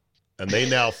bureaucrat, and they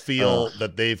now feel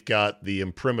that they've got the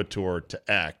imprimatur to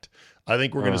act. I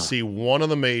think we're going to see one of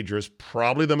the majors,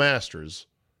 probably the Masters,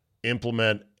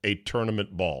 implement a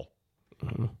tournament ball.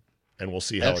 Mm-hmm. And we'll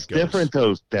see how That's it goes. different,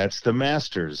 though. That's the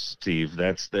Masters, Steve.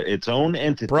 That's its own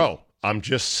entity. Bro, I'm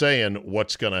just saying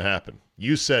what's going to happen.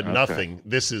 You said nothing.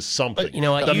 This is something. But you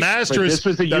know what? The Masters, this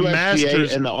was the USGA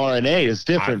Masters, and the RNA is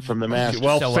different from the Masters.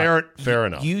 Well, So, fair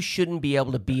enough. You shouldn't be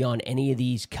able to be on any of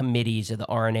these committees of the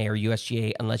RNA or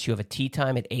USGA unless you have a tee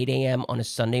time at 8 a.m. on a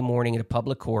Sunday morning at a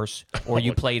public course or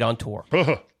you played on tour.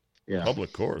 Yeah.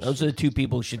 Public course. Those are the two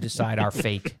people who should decide our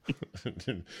fate.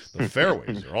 The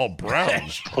fairways are all brown.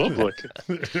 Public.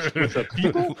 With the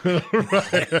people?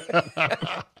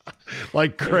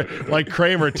 like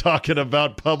Kramer talking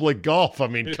about public golf. I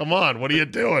mean, come on. What are you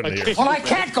doing here? Well, I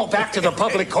can't go back to the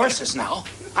public courses now.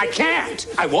 I can't.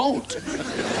 I won't.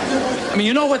 I mean,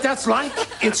 you know what that's like?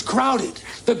 It's crowded.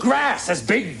 The grass has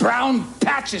big brown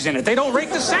patches in it. They don't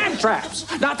rake the sand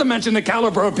traps. Not to mention the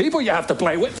caliber of people you have to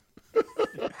play with.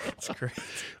 That's great.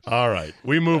 All right.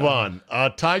 We move on.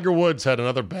 Tiger Woods had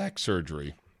another back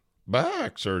surgery.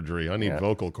 Back surgery. I need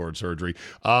vocal cord surgery.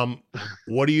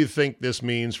 What do you think this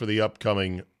means for the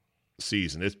upcoming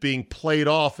season? It's being played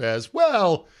off as,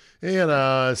 well,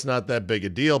 it's not that big a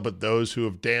deal, but those who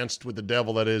have danced with the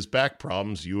devil that is back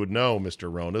problems, you would know,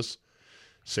 Mr. Ronis,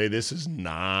 say this is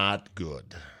not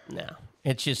good. No,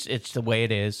 it's the way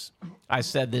it is. I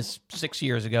said this 6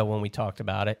 years ago when we talked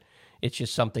about it. It's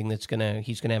just something that's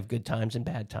he's gonna have good times and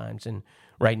bad times, and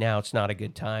right now it's not a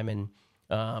good time. And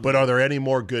but are there any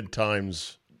more good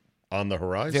times on the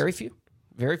horizon? Very few.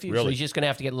 Really? So he's just gonna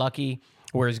have to get lucky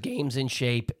where his game's in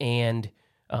shape and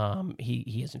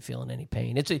he isn't feeling any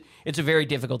pain. It's a very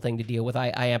difficult thing to deal with.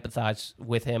 I empathize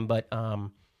with him, but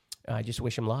I just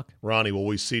wish him luck. Ronnie, will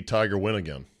we see Tiger win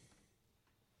again?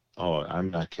 Oh, I'm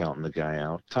not counting the guy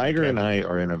out. Tiger and I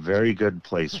are in a very good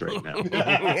place right now.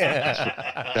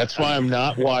 That's why I'm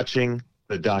not watching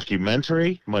the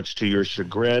documentary, much to your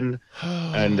chagrin.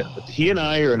 And he and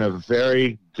I are in a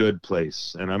very good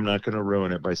place. And I'm not going to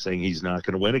ruin it by saying he's not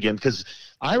going to win again. Because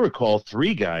I recall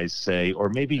 3 guys say, or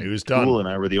maybe Cool and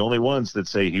I were the only ones that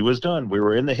say he was done. We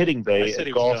were in the hitting bay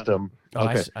and golfed him.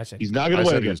 Okay. I said he's not going to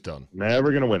win again. He was done. Never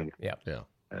going to win again. Yeah.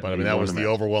 But I mean, that was the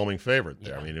overwhelming favorite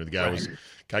there. I mean, the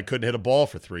guy couldn't hit a ball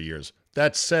for 3 years.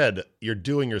 That said, you're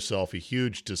doing yourself a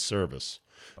huge disservice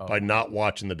by not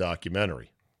watching the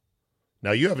documentary.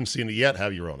 Now, you haven't seen it yet,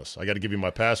 have you, Ronis? I got to give you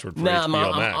my password for HBO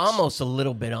Max. I'm almost a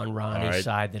little bit on Ronnie's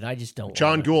side that I just don't.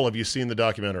 John Gould, have you seen the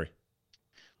documentary?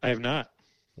 I have not.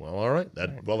 Well, all right.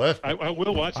 I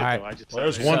will watch it, though. I just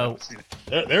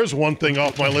there's one thing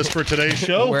off my list for today's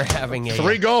show. We're having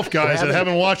 3 golf guys that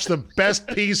haven't watched the best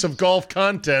piece of golf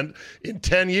content in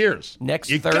 10 years. Next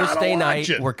Thursday night,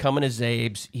 we're coming to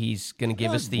Zabe's. He's going to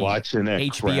give us the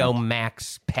HBO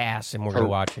Max pass, and we're going to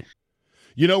watch it.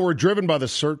 You know, we're driven by the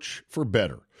search for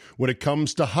better. When it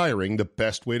comes to hiring, the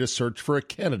best way to search for a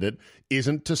candidate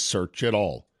isn't to search at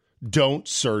all. Don't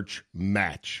search,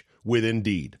 match with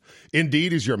Indeed.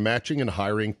 Indeed is your matching and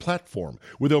hiring platform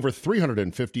with over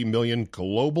 350 million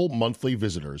global monthly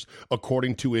visitors,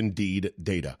 according to Indeed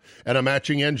data, and a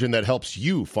matching engine that helps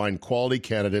you find quality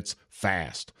candidates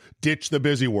fast. Ditch the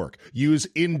busy work. Use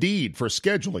Indeed for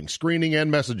scheduling, screening,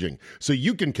 and messaging so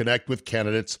you can connect with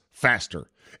candidates faster.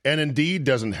 And Indeed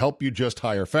doesn't help you just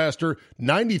hire faster.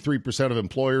 93% of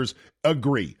employers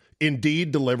agree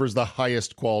Indeed delivers the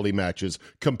highest quality matches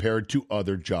compared to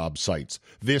other job sites.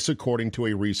 This according to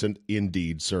a recent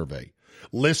Indeed survey.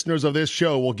 Listeners of this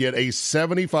show will get a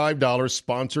 $75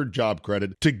 sponsored job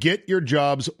credit to get your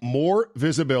jobs more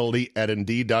visibility at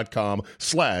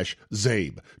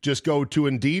Indeed.com/Zabe. Just go to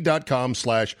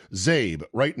Indeed.com/Zabe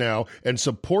right now and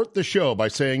support the show by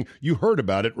saying you heard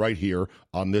about it right here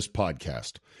on this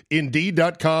podcast.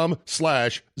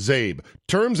 Indeed.com/Zabe.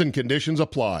 Terms and conditions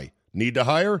apply. Need to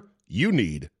hire? You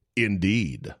need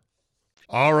Indeed.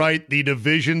 All right, the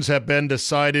divisions have been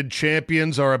decided,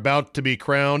 champions are about to be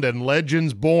crowned, and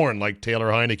legends born like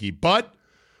Taylor Heineke. But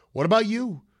what about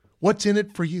you? What's in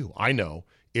it for you? I know.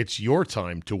 It's your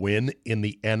time to win in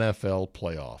the NFL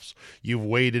playoffs. You've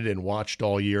waited and watched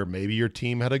all year. Maybe your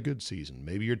team had a good season.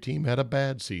 Maybe your team had a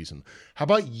bad season. How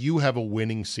about you have a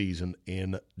winning season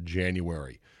in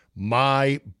January?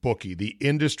 MyBookie, the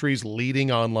industry's leading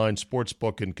online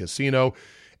sportsbook and casino,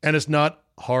 and it's not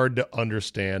hard to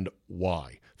understand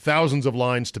why. Thousands of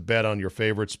lines to bet on your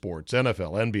favorite sports,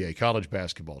 NFL, NBA, college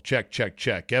basketball, check, check,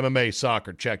 check, MMA,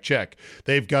 soccer, check, check.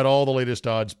 They've got all the latest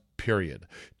odds, period.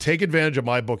 Take advantage of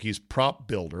MyBookie's prop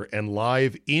builder and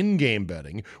live in-game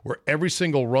betting, where every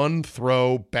single run,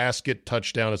 throw, basket,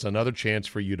 touchdown is another chance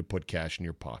for you to put cash in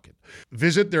your pocket.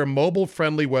 Visit their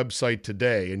mobile-friendly website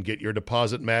today and get your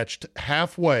deposit matched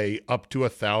halfway up to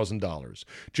 $1,000.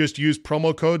 Just use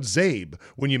promo code ZABE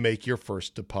when you make your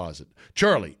first deposit.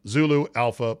 Charlie, Zulu,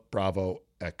 Alpha, Bravo,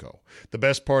 Echo. The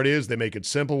best part is they make it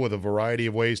simple with a variety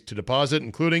of ways to deposit,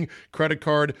 including credit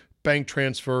card, bank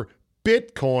transfer,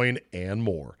 Bitcoin, and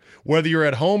more. Whether you're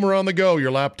at home or on the go, your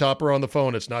laptop or on the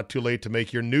phone, it's not too late to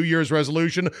make your New Year's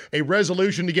resolution a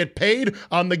resolution to get paid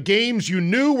on the games you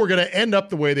knew were going to end up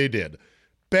the way they did.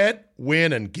 Bet,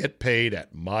 win, and get paid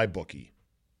at MyBookie.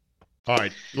 All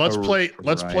right, let's play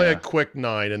a quick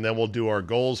 9, and then we'll do our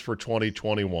goals for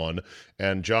 2021.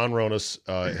 And John Ronas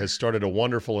has started a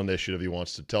wonderful initiative he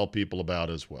wants to tell people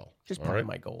about as well. Just part of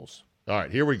my goals. All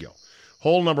right, here we go.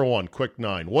 Hole number 1, quick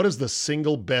 9. What is the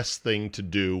single best thing to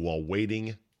do while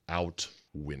waiting out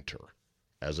winter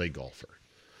as a golfer?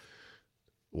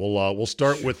 We'll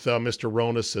start with Mr.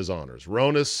 Ronas as honors.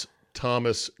 Ronas,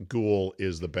 Thomas, Gould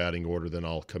is the batting order. Then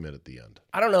I'll come in at the end.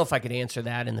 I don't know if I could answer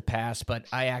that in the past, but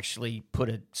I actually put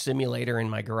a simulator in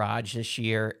my garage this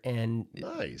year, and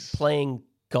playing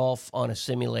golf on a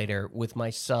simulator with my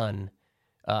son,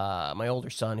 my older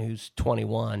son, who's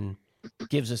 21,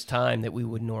 gives us time that we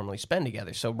would normally spend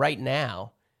together. So right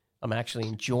now, I'm actually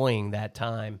enjoying that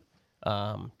time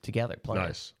together playing.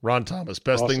 Nice. Ron Thomas,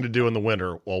 best thing to do in the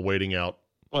winter while waiting out.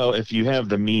 Well, if you have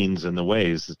the means and the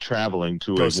ways, traveling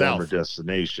to a warmer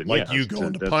destination. Like you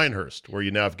going to Pinehurst, where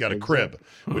you now have got a crib,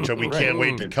 which we can't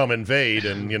wait to come invade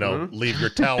and, leave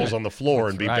your towels on the floor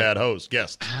and be bad host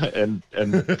guests. And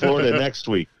Florida next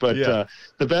week. But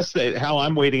the best thing, how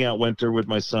I'm waiting out winter with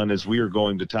my son is we are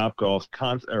going to Topgolf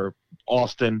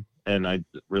often, and I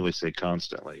really say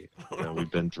constantly.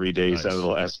 We've been 3 days out of the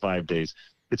last 5 days.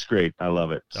 It's great. I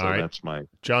love it. So that's my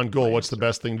John Gould. What's the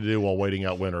best thing to do while waiting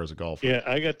out winter as a golfer? Yeah,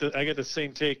 I got the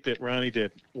same take that Ronnie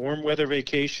did. Warm weather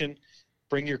vacation.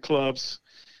 Bring your clubs.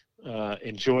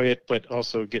 Enjoy it, but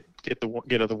also get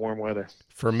of the warm weather.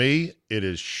 For me, it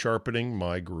is sharpening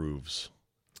my grooves.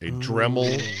 A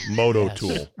Dremel Moto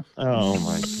tool. Oh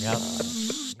my God.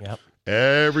 Yep.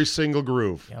 Every single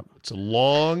groove. Yep. It's a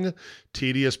long,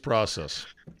 tedious process.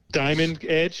 Diamond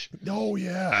edge. Oh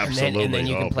yeah, absolutely. And then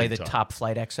you can play the Top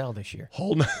Flight XL this year.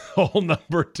 Hole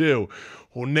number 2.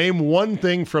 Well, name one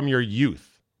thing from your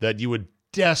youth that you would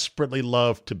desperately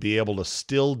love to be able to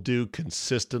still do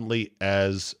consistently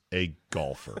as a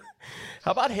golfer.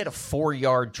 How about hit a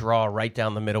 4-yard draw right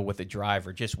down the middle with a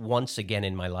driver just once again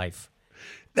in my life?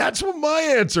 That's what my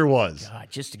answer was. God,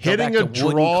 just to go hitting back a to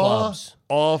draw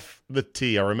off the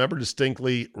tee. I remember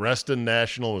distinctly Reston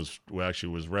National was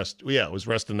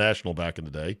Reston National back in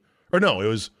the day. Or no, it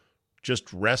was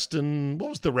just Reston. What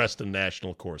was the Reston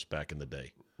National course back in the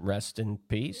day? Rest in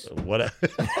peace. What?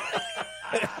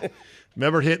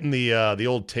 Remember hitting the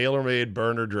old TaylorMade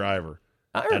burner driver.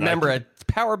 I remember a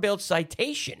Power Build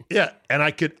Citation. Yeah, and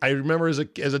I remember as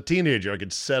a teenager, I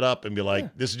could set up and be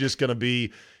like, this is just going to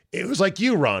be It was like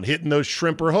you, Ron, hitting those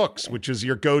shrimper hooks, which is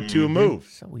your go-to move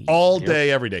So easy. all day,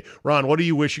 every day. Ron, what do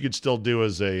you wish you could still do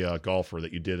as a golfer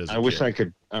that you did as a kid?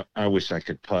 I wish I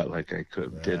could putt like I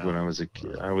did when I was a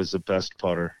kid. I was the best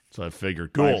putter So I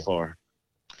figured, by cool. far.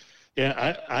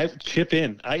 Yeah, I chip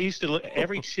in. I used to look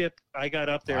every chip I got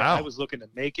up there. Wow. I was looking to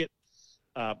make it.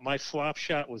 My flop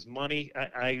shot was money.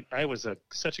 I was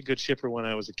such a good chipper when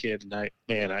I was a kid,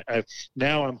 and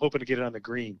now I'm hoping to get it on the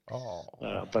green.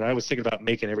 But I was thinking about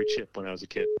making every chip when I was a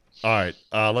kid. All right,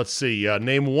 let's see.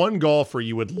 Name one golfer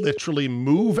you would literally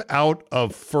move out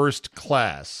of first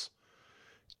class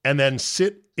and then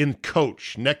sit in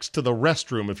coach next to the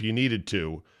restroom if you needed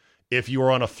to, if you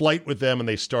were on a flight with them and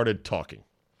they started talking.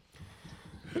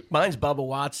 Mine's Bubba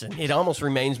Watson. It almost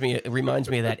reminds me of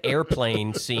that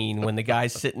airplane scene when the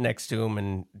guy's sitting next to him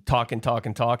and talking,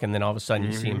 and then all of a sudden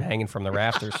you see him hanging from the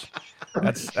rafters.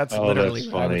 That's literally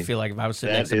what I would feel like if I was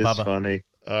sitting next to Bubba. That is funny.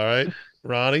 All right,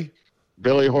 Ronnie?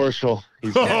 Billy Horschel.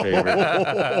 He's my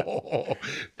favorite.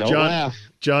 Don't laugh.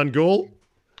 John Gould?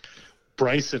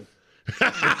 Bryson.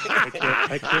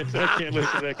 I can't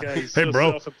listen to that guy. He's so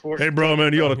self-important. Hey, bro,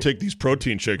 man, you ought to take these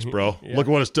protein shakes, bro. Look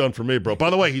at what it's done for me, bro. By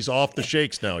the way, he's off the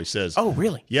shakes now, he says. Oh,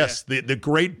 really? Yes, the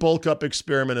great bulk up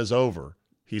experiment is over.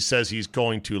 He says he's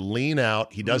going to lean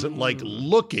out. He doesn't like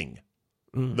looking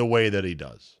the way that he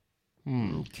does.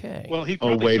 Okay. Well,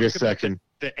 wait a second.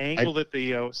 The angle that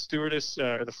the stewardess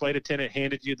or the flight attendant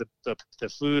handed you the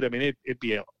food. I mean, it'd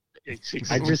be a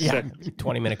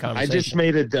 20-minute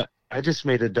conversation. I just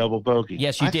made a double bogey.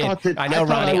 Yes, you did. I know,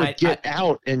 Ronnie. I would get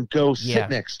out and go sit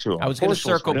next to him. I was going to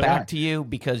circle back to you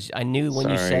because I knew when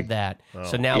you said that. Oh.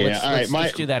 So now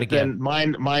let's do that again.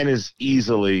 Mine is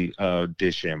easily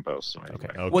DeChambeau. So anyway.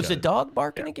 Okay. Was the dog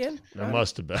barking again? It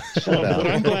must have been. What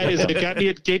I'm glad is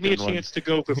it gave me a chance to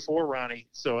go before Ronnie,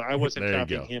 so I wasn't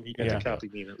copying him. He got to copy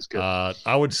me, and it was good.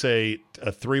 I would say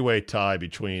a three-way tie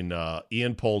between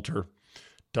Ian Poulter,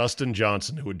 Dustin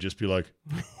Johnson, who would just be like,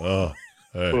 oh,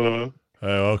 hey,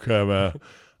 okay, man.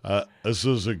 This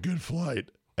is a good flight.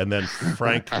 And then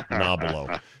Frank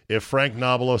Nobilo. If Frank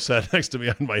Nobilo sat next to me,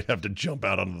 I might have to jump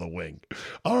out onto the wing.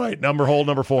 All right, hole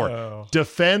number 4. Oh.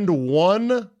 Defend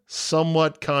one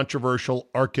somewhat controversial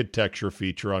architecture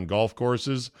feature on golf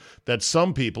courses that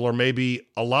some people, or maybe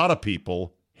a lot of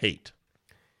people, hate.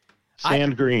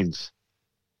 Sand greens.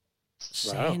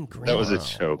 Sand greens. That was a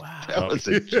joke. Wow. That was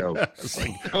a joke.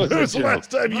 When was the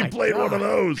last time you played one of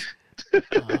those?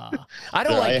 I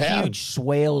don't like huge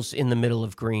swales in the middle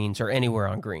of greens or anywhere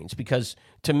on greens because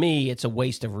to me it's a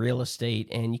waste of real estate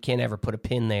and you can't ever put a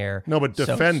pin there. No, but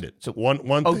defend it. So one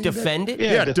thing. Defend it?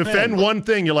 Yeah, defend one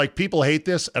thing. You're like, people hate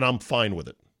this and I'm fine with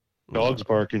it. Dog's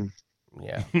barking.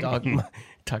 Yeah,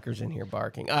 Tucker's in here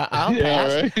barking. I'll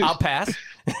pass. Right? I'll pass.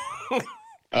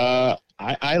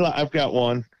 I've got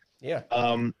one. Yeah.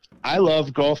 I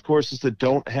love golf courses that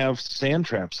don't have sand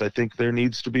traps. I think there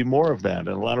needs to be more of that. And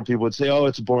a lot of people would say, oh,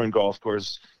 it's a boring golf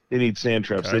course. They need sand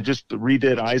traps. Okay. They just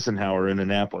redid Eisenhower in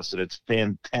Annapolis, and it's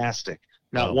fantastic.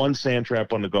 Not one sand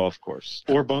trap on the golf course.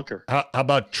 Or bunker. How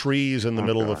about trees in the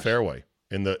middle of the fairway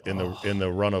in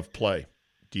the run of play?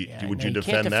 Would you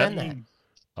defend that?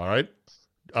 All right.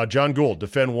 John Gould,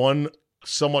 defend one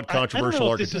somewhat controversial I don't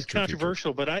know if this is architecture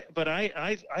controversial, feature. but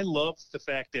I love the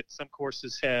fact that some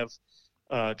courses have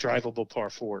drivable par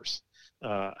 4s.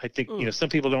 I think some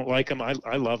people don't like them. I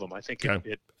love them. I think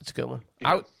it's a good one.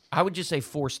 I would just say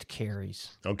forced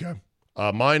carries. Okay.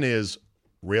 Mine is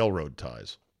railroad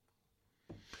ties.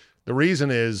 The reason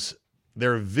is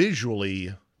they're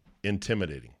visually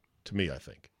intimidating to me, I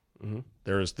think. Mm-hmm.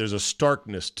 There's a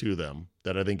starkness to them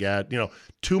that I think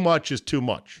too much is too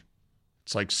much.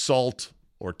 It's like salt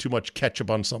or too much ketchup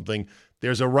on something.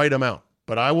 There's a right amount.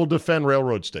 But I will defend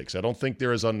railroad stakes. I don't think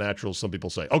they're as unnatural as some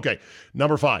people say. Okay,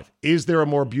 number 5. Is there a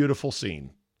more beautiful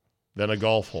scene than a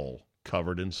golf hole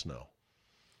covered in snow?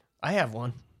 I have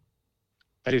one.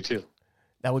 I do too.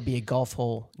 That would be a golf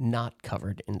hole not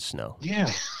covered in snow. Yeah.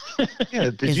 Yeah.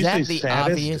 Is that the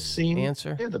obvious scene?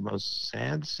 Answer? Yeah, the most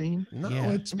sad scene.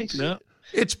 No,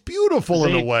 it's beautiful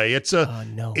in a way. It's a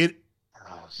no.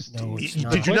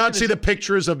 Did you not see the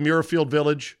pictures of Muirfield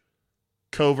Village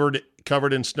covered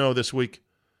in snow this week?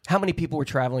 How many people were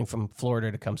traveling from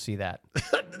Florida to come see that?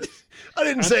 I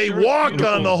didn't say walk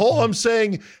on the hole. I'm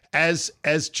saying as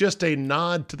just a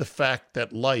nod to the fact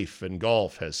that life and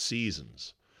golf has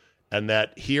seasons, and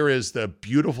that here is the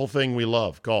beautiful thing we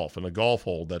love, golf, and a golf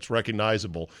hole that's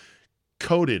recognizable,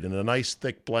 coated in a nice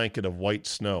thick blanket of white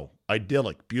snow.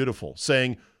 Idyllic, beautiful.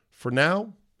 Saying, for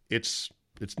now, it's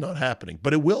not happening,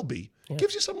 but it will be. Yeah.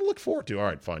 Gives you something to look forward to. All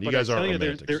right, fine. You guys aren't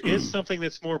romantics. There is something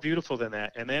that's more beautiful than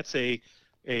that, and that's a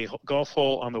golf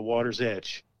hole on the water's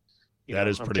edge. That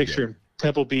is I'm pretty picturing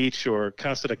Pebble Beach or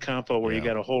Casa de Campo, where you Yeah.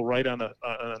 got a hole right on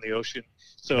the ocean.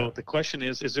 So the question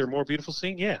is there a more beautiful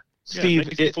scene? Yeah. Steve,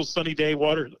 nice, beautiful sunny day,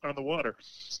 water on the water.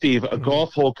 Steve, a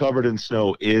golf hole covered in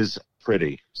snow is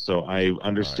pretty. So I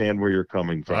understand where you're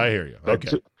coming from. I hear you.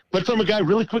 Okay. But from a guy,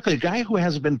 really quickly, a guy who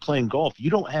hasn't been playing golf, you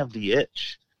don't have the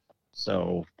itch.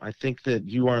 So I think that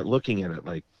you aren't looking at it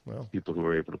like people who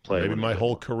are able to play. Maybe my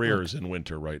whole career is in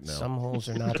winter right now. Some holes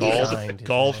are not designed.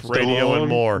 Golf, radio, and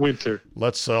more. Winter.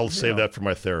 I'll save that for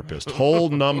my therapist. Hole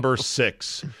number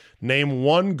 6. Name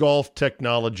one golf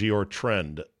technology or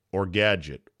trend or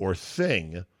gadget or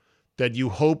thing that you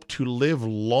hope to live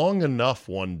long enough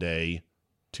one day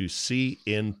to see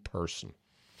in person.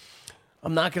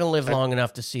 I'm not going to live long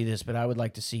enough to see this, but I would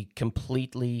like to see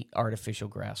completely artificial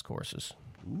grass courses.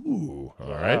 Ooh,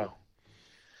 all right.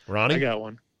 Ronnie? I got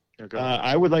one.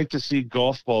 I would like to see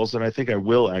golf balls, and I think I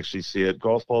will actually see it.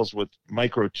 Golf balls with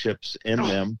microchips in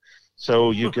them,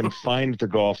 so you can find the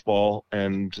golf ball,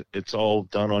 and it's all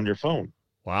done on your phone.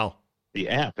 Wow. The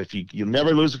app. If you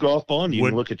never lose a golf ball, and you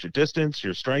can look at your distance,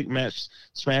 your strike match,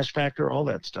 smash factor, all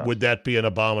that stuff. Would that be an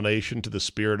abomination to the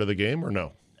spirit of the game, or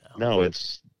no? No,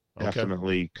 it's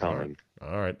definitely coming.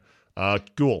 All right.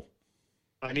 Ghoul.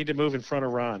 I need to move in front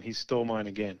of Ron. He stole mine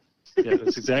again. Yeah,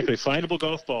 that's exactly. Findable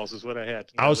golf balls is what I had.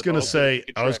 I was going to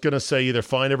say either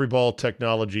find every ball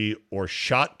technology or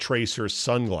shot tracer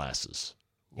sunglasses.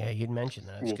 Yeah, you'd mentioned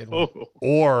that. That's a good one.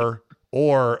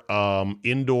 Or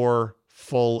indoor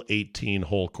full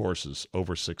 18-hole courses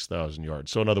over 6,000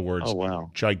 yards. So in other words,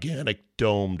 gigantic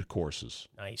domed courses.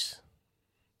 Nice.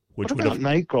 What about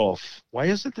night golf? Why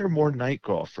isn't there more night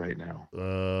golf right now?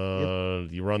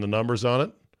 You run the numbers on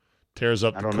it? Tears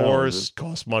up the course,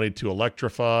 costs money to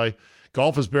electrify.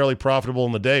 Golf is barely profitable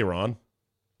in the day, Ron.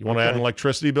 You want to add an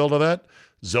electricity bill to that?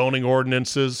 Zoning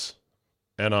ordinances,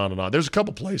 and on and on. There's a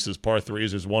couple places, par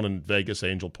 3s. There's one in Vegas,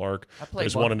 Angel Park.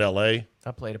 There's one in L.A.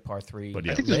 I played a par 3. But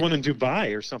I think there's one in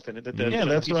Dubai or something.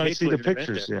 That's where I see the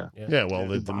pictures, Yeah, well,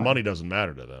 the money doesn't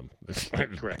matter to them.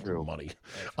 Correct. Money.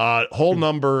 Hole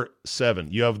number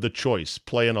 7. You have the choice.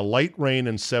 Play in a light rain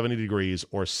and 70 degrees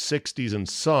or 60s and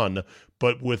sun,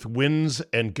 but with winds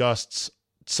and gusts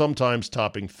sometimes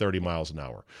topping 30 miles an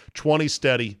hour. 20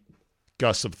 steady,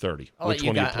 gusts of 30. Which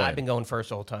one are you playing? I've been going first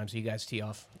the whole time, so you guys tee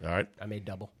off. All right. I made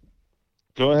double.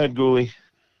 Go ahead, Ghoulie.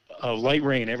 Light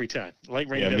rain every time. Light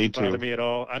rain me doesn't bother too. me at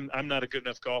all. I'm not a good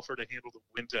enough golfer to handle the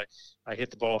wind. I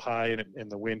hit the ball high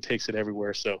and the wind takes it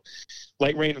everywhere. So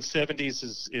light rain in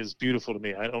 70s is beautiful to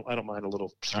me. I don't mind a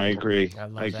little sprinkle. I agree.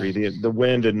 I agree. The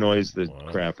wind annoys the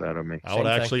crap out of me. I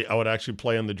would actually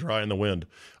play in the dry and the wind.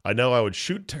 I know I would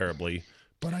shoot terribly,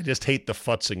 but I just hate the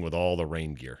futzing with all the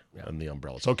rain gear and the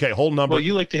umbrellas. Okay, hole number. Well,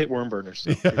 you like to hit worm burners.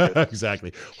 So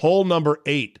exactly. Hole number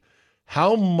 8.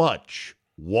 How much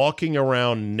walking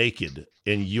around naked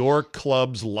in your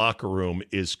club's locker room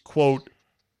is, quote,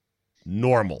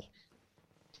 normal?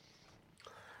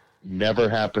 Never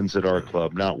happens at our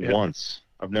club. Not once.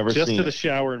 I've never just seen to it. the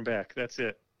shower and back. That's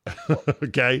it.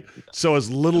 Okay. So as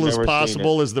little as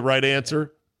possible is the right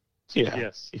answer? Yeah.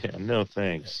 Yes. Yeah, no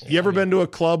thanks. You ever been to a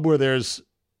club where there's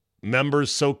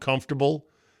members so comfortable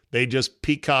they just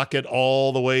peacock it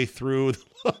all the way through the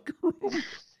locker room?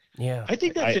 Yeah. I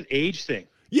think that's an age thing.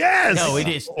 Yes. No, it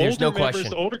is. There's no question.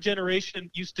 The older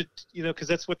generation used to, because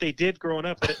that's what they did growing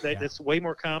up. That's way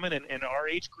more common. And our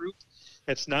age group,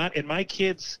 that's not. And my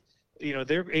kids,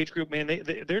 their age group, man,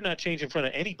 they're not changing in front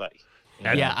of anybody.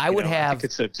 Yeah, I would have. I think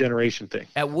it's a generation thing.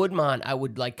 At Woodmont, I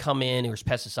would come in. There was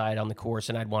pesticide on the course,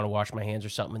 and I'd want to wash my hands or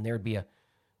something. And there'd be a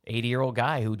 80-year-old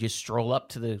guy who would just stroll up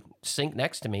to the sink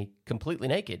next to me, completely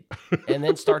naked, and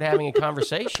then start having a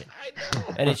conversation.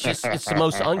 And it's the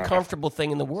most uncomfortable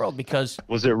thing in the world because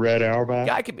was it Red Auerbach?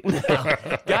 Guy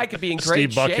could be in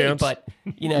great shape, but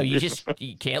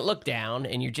you can't look down,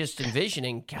 and you're just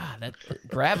envisioning. God, that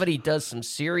gravity does some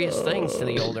serious things to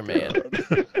the older man.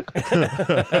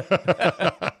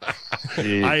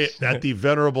 At the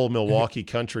venerable Milwaukee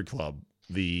Country Club,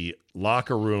 the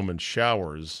locker room and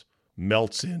showers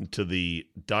melts into the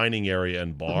dining area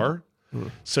and bar.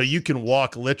 So you can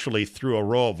walk literally through a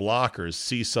row of lockers,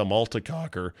 see some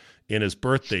Altacocker in his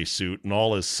birthday suit and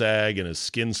all his sag and his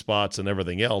skin spots and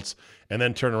everything else, and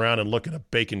then turn around and look at a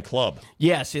bacon club.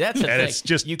 Yeah, see, that's the thing. And it's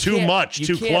just too much,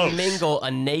 too close. You can't mingle a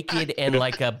naked and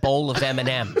like a bowl of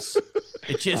M&Ms.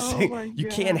 It's just, you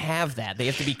can't have that. They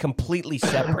have to be completely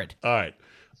separate. All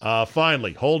right.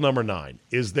 Finally, hole number 9.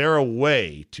 Is there a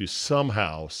way to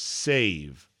somehow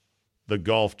save the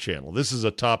Golf Channel? This is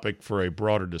a topic for a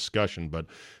broader discussion, but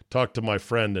Talked to my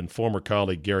friend and former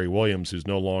colleague Gary Williams, who's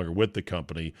no longer with the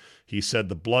company. He said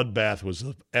the bloodbath was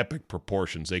of epic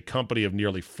proportions. A company of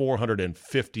nearly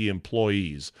 450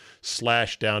 employees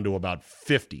slashed down to about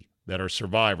 50 that are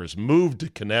survivors, moved to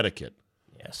Connecticut.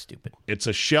 Yeah, stupid. It's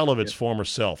a shell of its former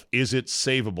self. Is it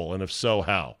savable? And if so,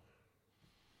 how?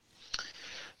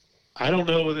 I don't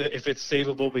know if it's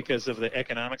savable because of the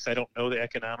economics. I don't know the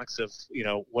economics of,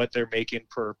 what they're making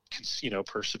per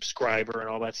subscriber and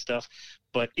all that stuff.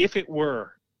 But if it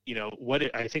were,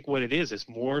 I think what it is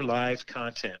more live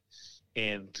content.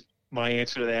 And my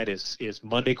answer to that is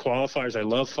Monday qualifiers. I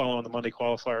love following the Monday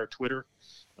qualifier Twitter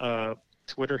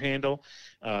handle.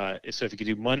 So if you could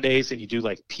do Mondays and you do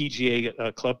like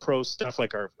PGA Club Pro stuff,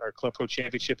 like our Club Pro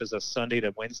Championship is a Sunday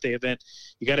to Wednesday event,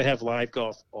 you got to have live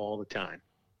golf all the time.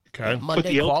 Okay.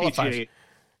 Monday qualifiers.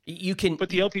 You can put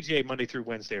the LPGA Monday through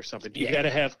Wednesday or something. You got to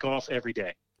have golf every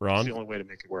day. Ron? That's the only way to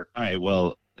make it work. All right.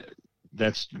 Well,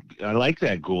 I like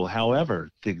that, Ghoul. However,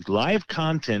 the live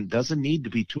content doesn't need to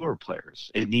be tour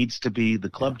players. It needs to be the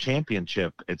club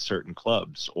championship at certain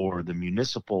clubs or the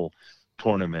municipal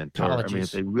tournament.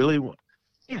 If they really want.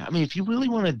 Yeah, if you really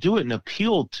want to do it and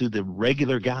appeal to the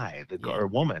regular guy, or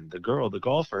woman, the girl, the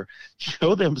golfer,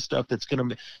 show them stuff that's going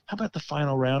to. How about the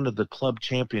final round of the club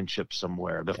championship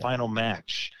somewhere, the final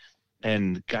match,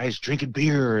 and guys drinking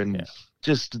beer and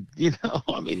just that's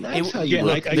how you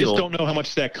look. I just don't know how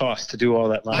much that costs to do all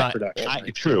that live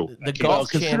production. True. The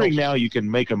golf considering channel, now you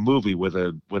can make a movie with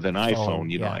an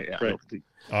iPhone,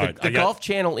 the Golf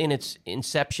Channel in its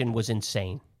inception was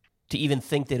insane to even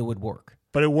think that it would work.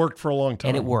 But it worked for a long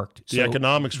time. And it worked. The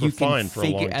economics were fine for a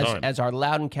long time. As our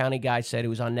Loudoun County guy said, it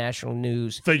was on national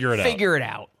news. Figure it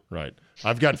out. Right.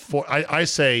 I've got I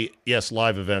say, yes,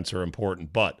 live events are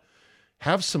important, but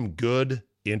have some good,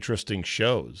 interesting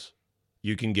shows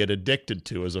you can get addicted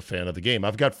to as a fan of the game.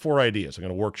 I've got 4 ideas. I'm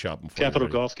going to workshop them for you. Capital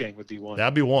Golf Gang would be one.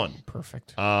 That'd be one.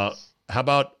 Perfect. How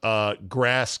about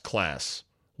grass class?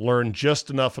 Learn just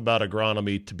enough about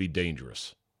agronomy to be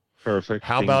dangerous. Perfect.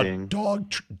 How about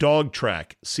dog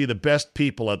track? See the best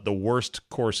people at the worst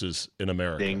courses in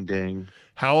America. Ding, ding.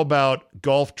 How about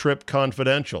Golf Trip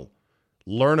Confidential?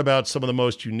 Learn about some of the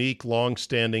most unique,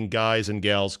 long-standing guys and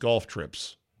gals golf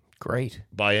trips. Great.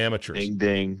 By amateurs. Ding,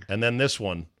 ding. And then this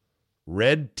one,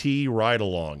 Red Tee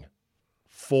Ride-Along.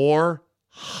 4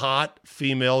 hot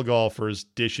female golfers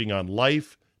dishing on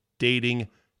life, dating,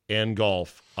 and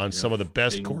golf on some of the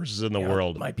best courses in the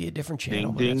world. Might be a different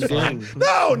channel. Ding, ding, ding.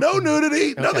 No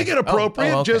nudity. Okay. Nothing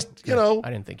inappropriate. Okay. Just,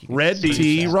 I didn't think you could. Red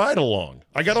Tee Ride-Along.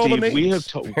 I got all the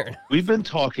names. We've been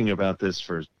talking about this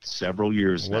for several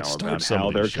years now, about how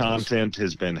their content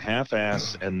has been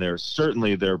half-assed, and their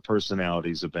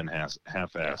personalities have been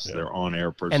half-assed. Yeah. Their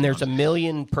on-air personalities. And there's a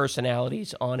million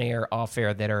personalities on air, off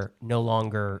air that are no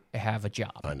longer have a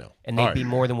job. I know. And they'd be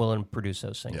more than willing to produce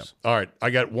those things. Yeah. All right.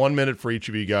 I got 1 minute for each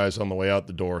of you guys on the way out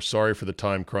the door. Sorry for the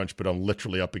time crunch, but I'm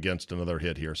literally up against another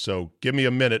hit here. So give me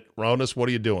a minute. Roundus, what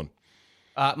are you doing?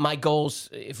 My goals,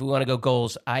 if we want to go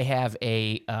goals, I have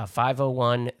a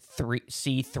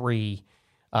 501c3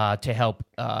 to help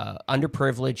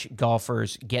underprivileged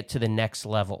golfers get to the next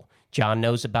level. John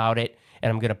knows about it, and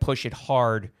I'm going to push it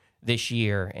hard this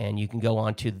year. And you can go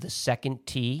on to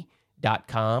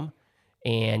thesecondtee.com,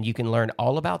 and you can learn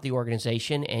all about the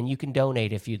organization, and you can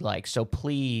donate if you'd like. So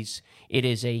please, it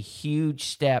is a huge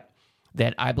step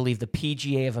that I believe the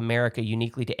PGA of America,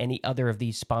 uniquely to any other of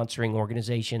these sponsoring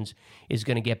organizations, is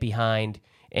going to get behind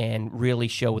and really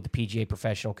show what the PGA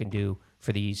professional can do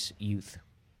for these youth.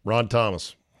 Ron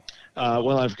Thomas.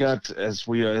 Well, I've got, as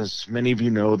many of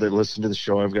you know that listen to the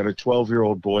show, I've got a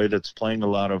 12-year-old boy that's playing a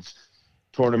lot of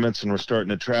tournaments, and we're starting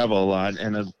to travel a lot.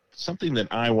 And something that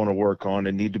I want to work on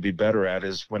and need to be better at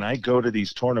is when I go to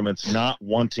these tournaments, not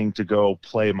wanting to go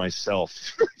play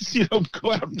myself. Go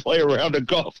out and play a round of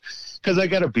golf because I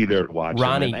got to be there to watch.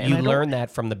 Ronnie, you learned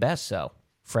that from the best,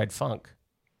 Fred Funk.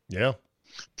 Yeah.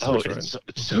 It's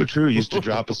so true. He used to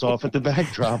drop us off at the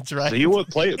backdrop. That's right. So you would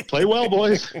play well,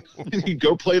 boys. You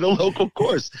go play the local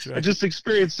course. Right. I just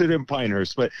experienced it in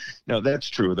Pinehurst, but no, that's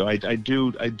true though. I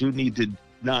do need to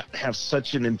not have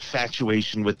such an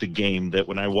infatuation with the game that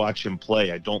when I watch him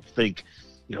play, I don't think,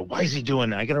 why is he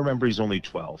doing that? I got to remember he's only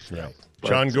 12. Yeah.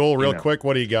 John Gould, real quick,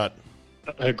 what do you got?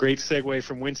 A great segue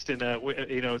from Winston.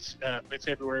 It's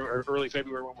mid-February or early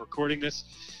February when we're recording this.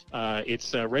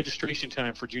 It's registration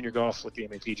time for junior golf with the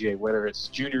MAPGA, whether it's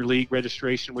junior league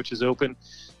registration, which is open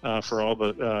for all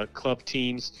the club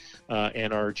teams,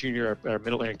 and our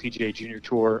Mid-Atlantic PGA Junior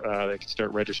Tour. They can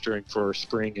start registering for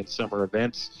spring and summer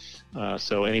events.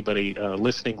 So anybody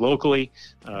listening locally,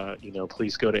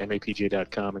 please go to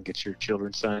mapga.com and get your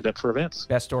children signed up for events.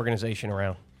 Best organization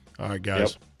around. All right,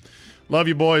 guys. Yep. Love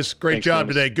you, boys. Great Thanks, job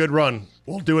Dennis. today. Good run.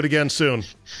 We'll do it again soon.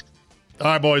 All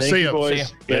right, boys. Thank See you, ya. boys. See ya.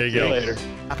 There you See go. later.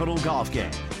 Capital Golf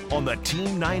Gang on the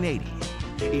Team 980.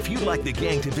 If you'd like the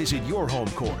gang to visit your home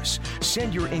course,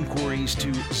 send your inquiries to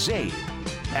zabe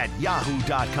at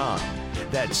yahoo.com.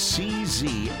 That's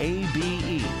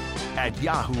CZABE at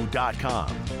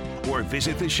yahoo.com. Or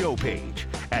visit the show page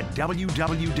at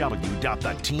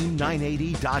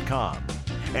www.theteam980.com.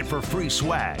 And for free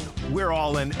swag, we're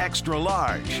all in extra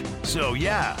large. So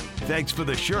yeah, thanks for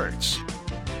the shirts.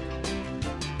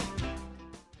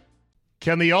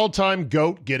 Can the all-time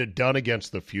GOAT get it done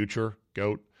against the future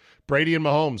GOAT? Brady and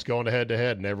Mahomes going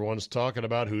head-to-head, and everyone's talking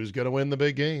about who's going to win the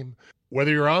big game.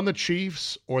 Whether you're on the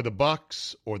Chiefs or the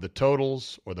Bucks or the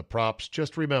totals or the props,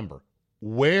 just remember,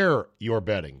 where you're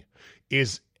betting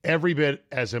is every bit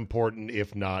as important,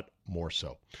 if not more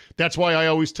so. That's why I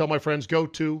always tell my friends, go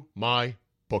to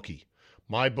MyBookie.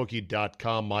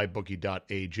 MyBookie.com,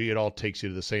 MyBookie.ag. It all takes you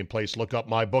to the same place. Look up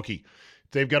MyBookie.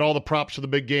 They've got all the props for the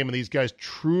big game, and these guys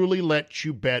truly let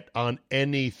you bet on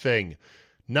anything.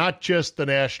 Not just the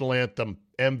national anthem,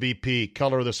 MVP,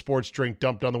 color of the sports drink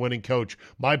dumped on the winning coach.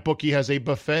 MyBookie has a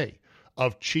buffet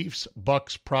of Chiefs,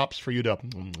 Bucks props for you to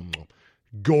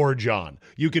gorge on.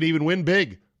 You could even win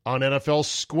big on NFL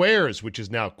Squares, which is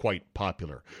now quite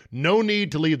popular. No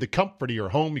need to leave the comfort of your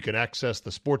home. You can access the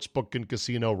sportsbook and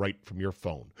casino right from your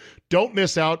phone. Don't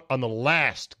miss out on the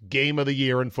last game of the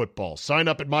year in football. Sign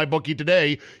up at MyBookie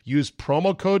today. Use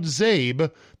promo code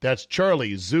ZABE, that's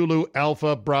Charlie, Zulu,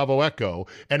 Alpha, Bravo, Echo,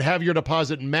 and have your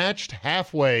deposit matched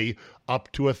halfway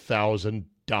up to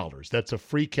 $1,000. That's a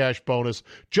free cash bonus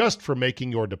just for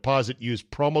making your deposit. Use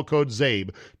promo code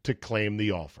ZABE to claim the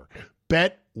offer.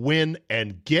 Bet, win,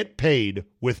 and get paid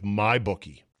with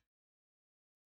MyBookie.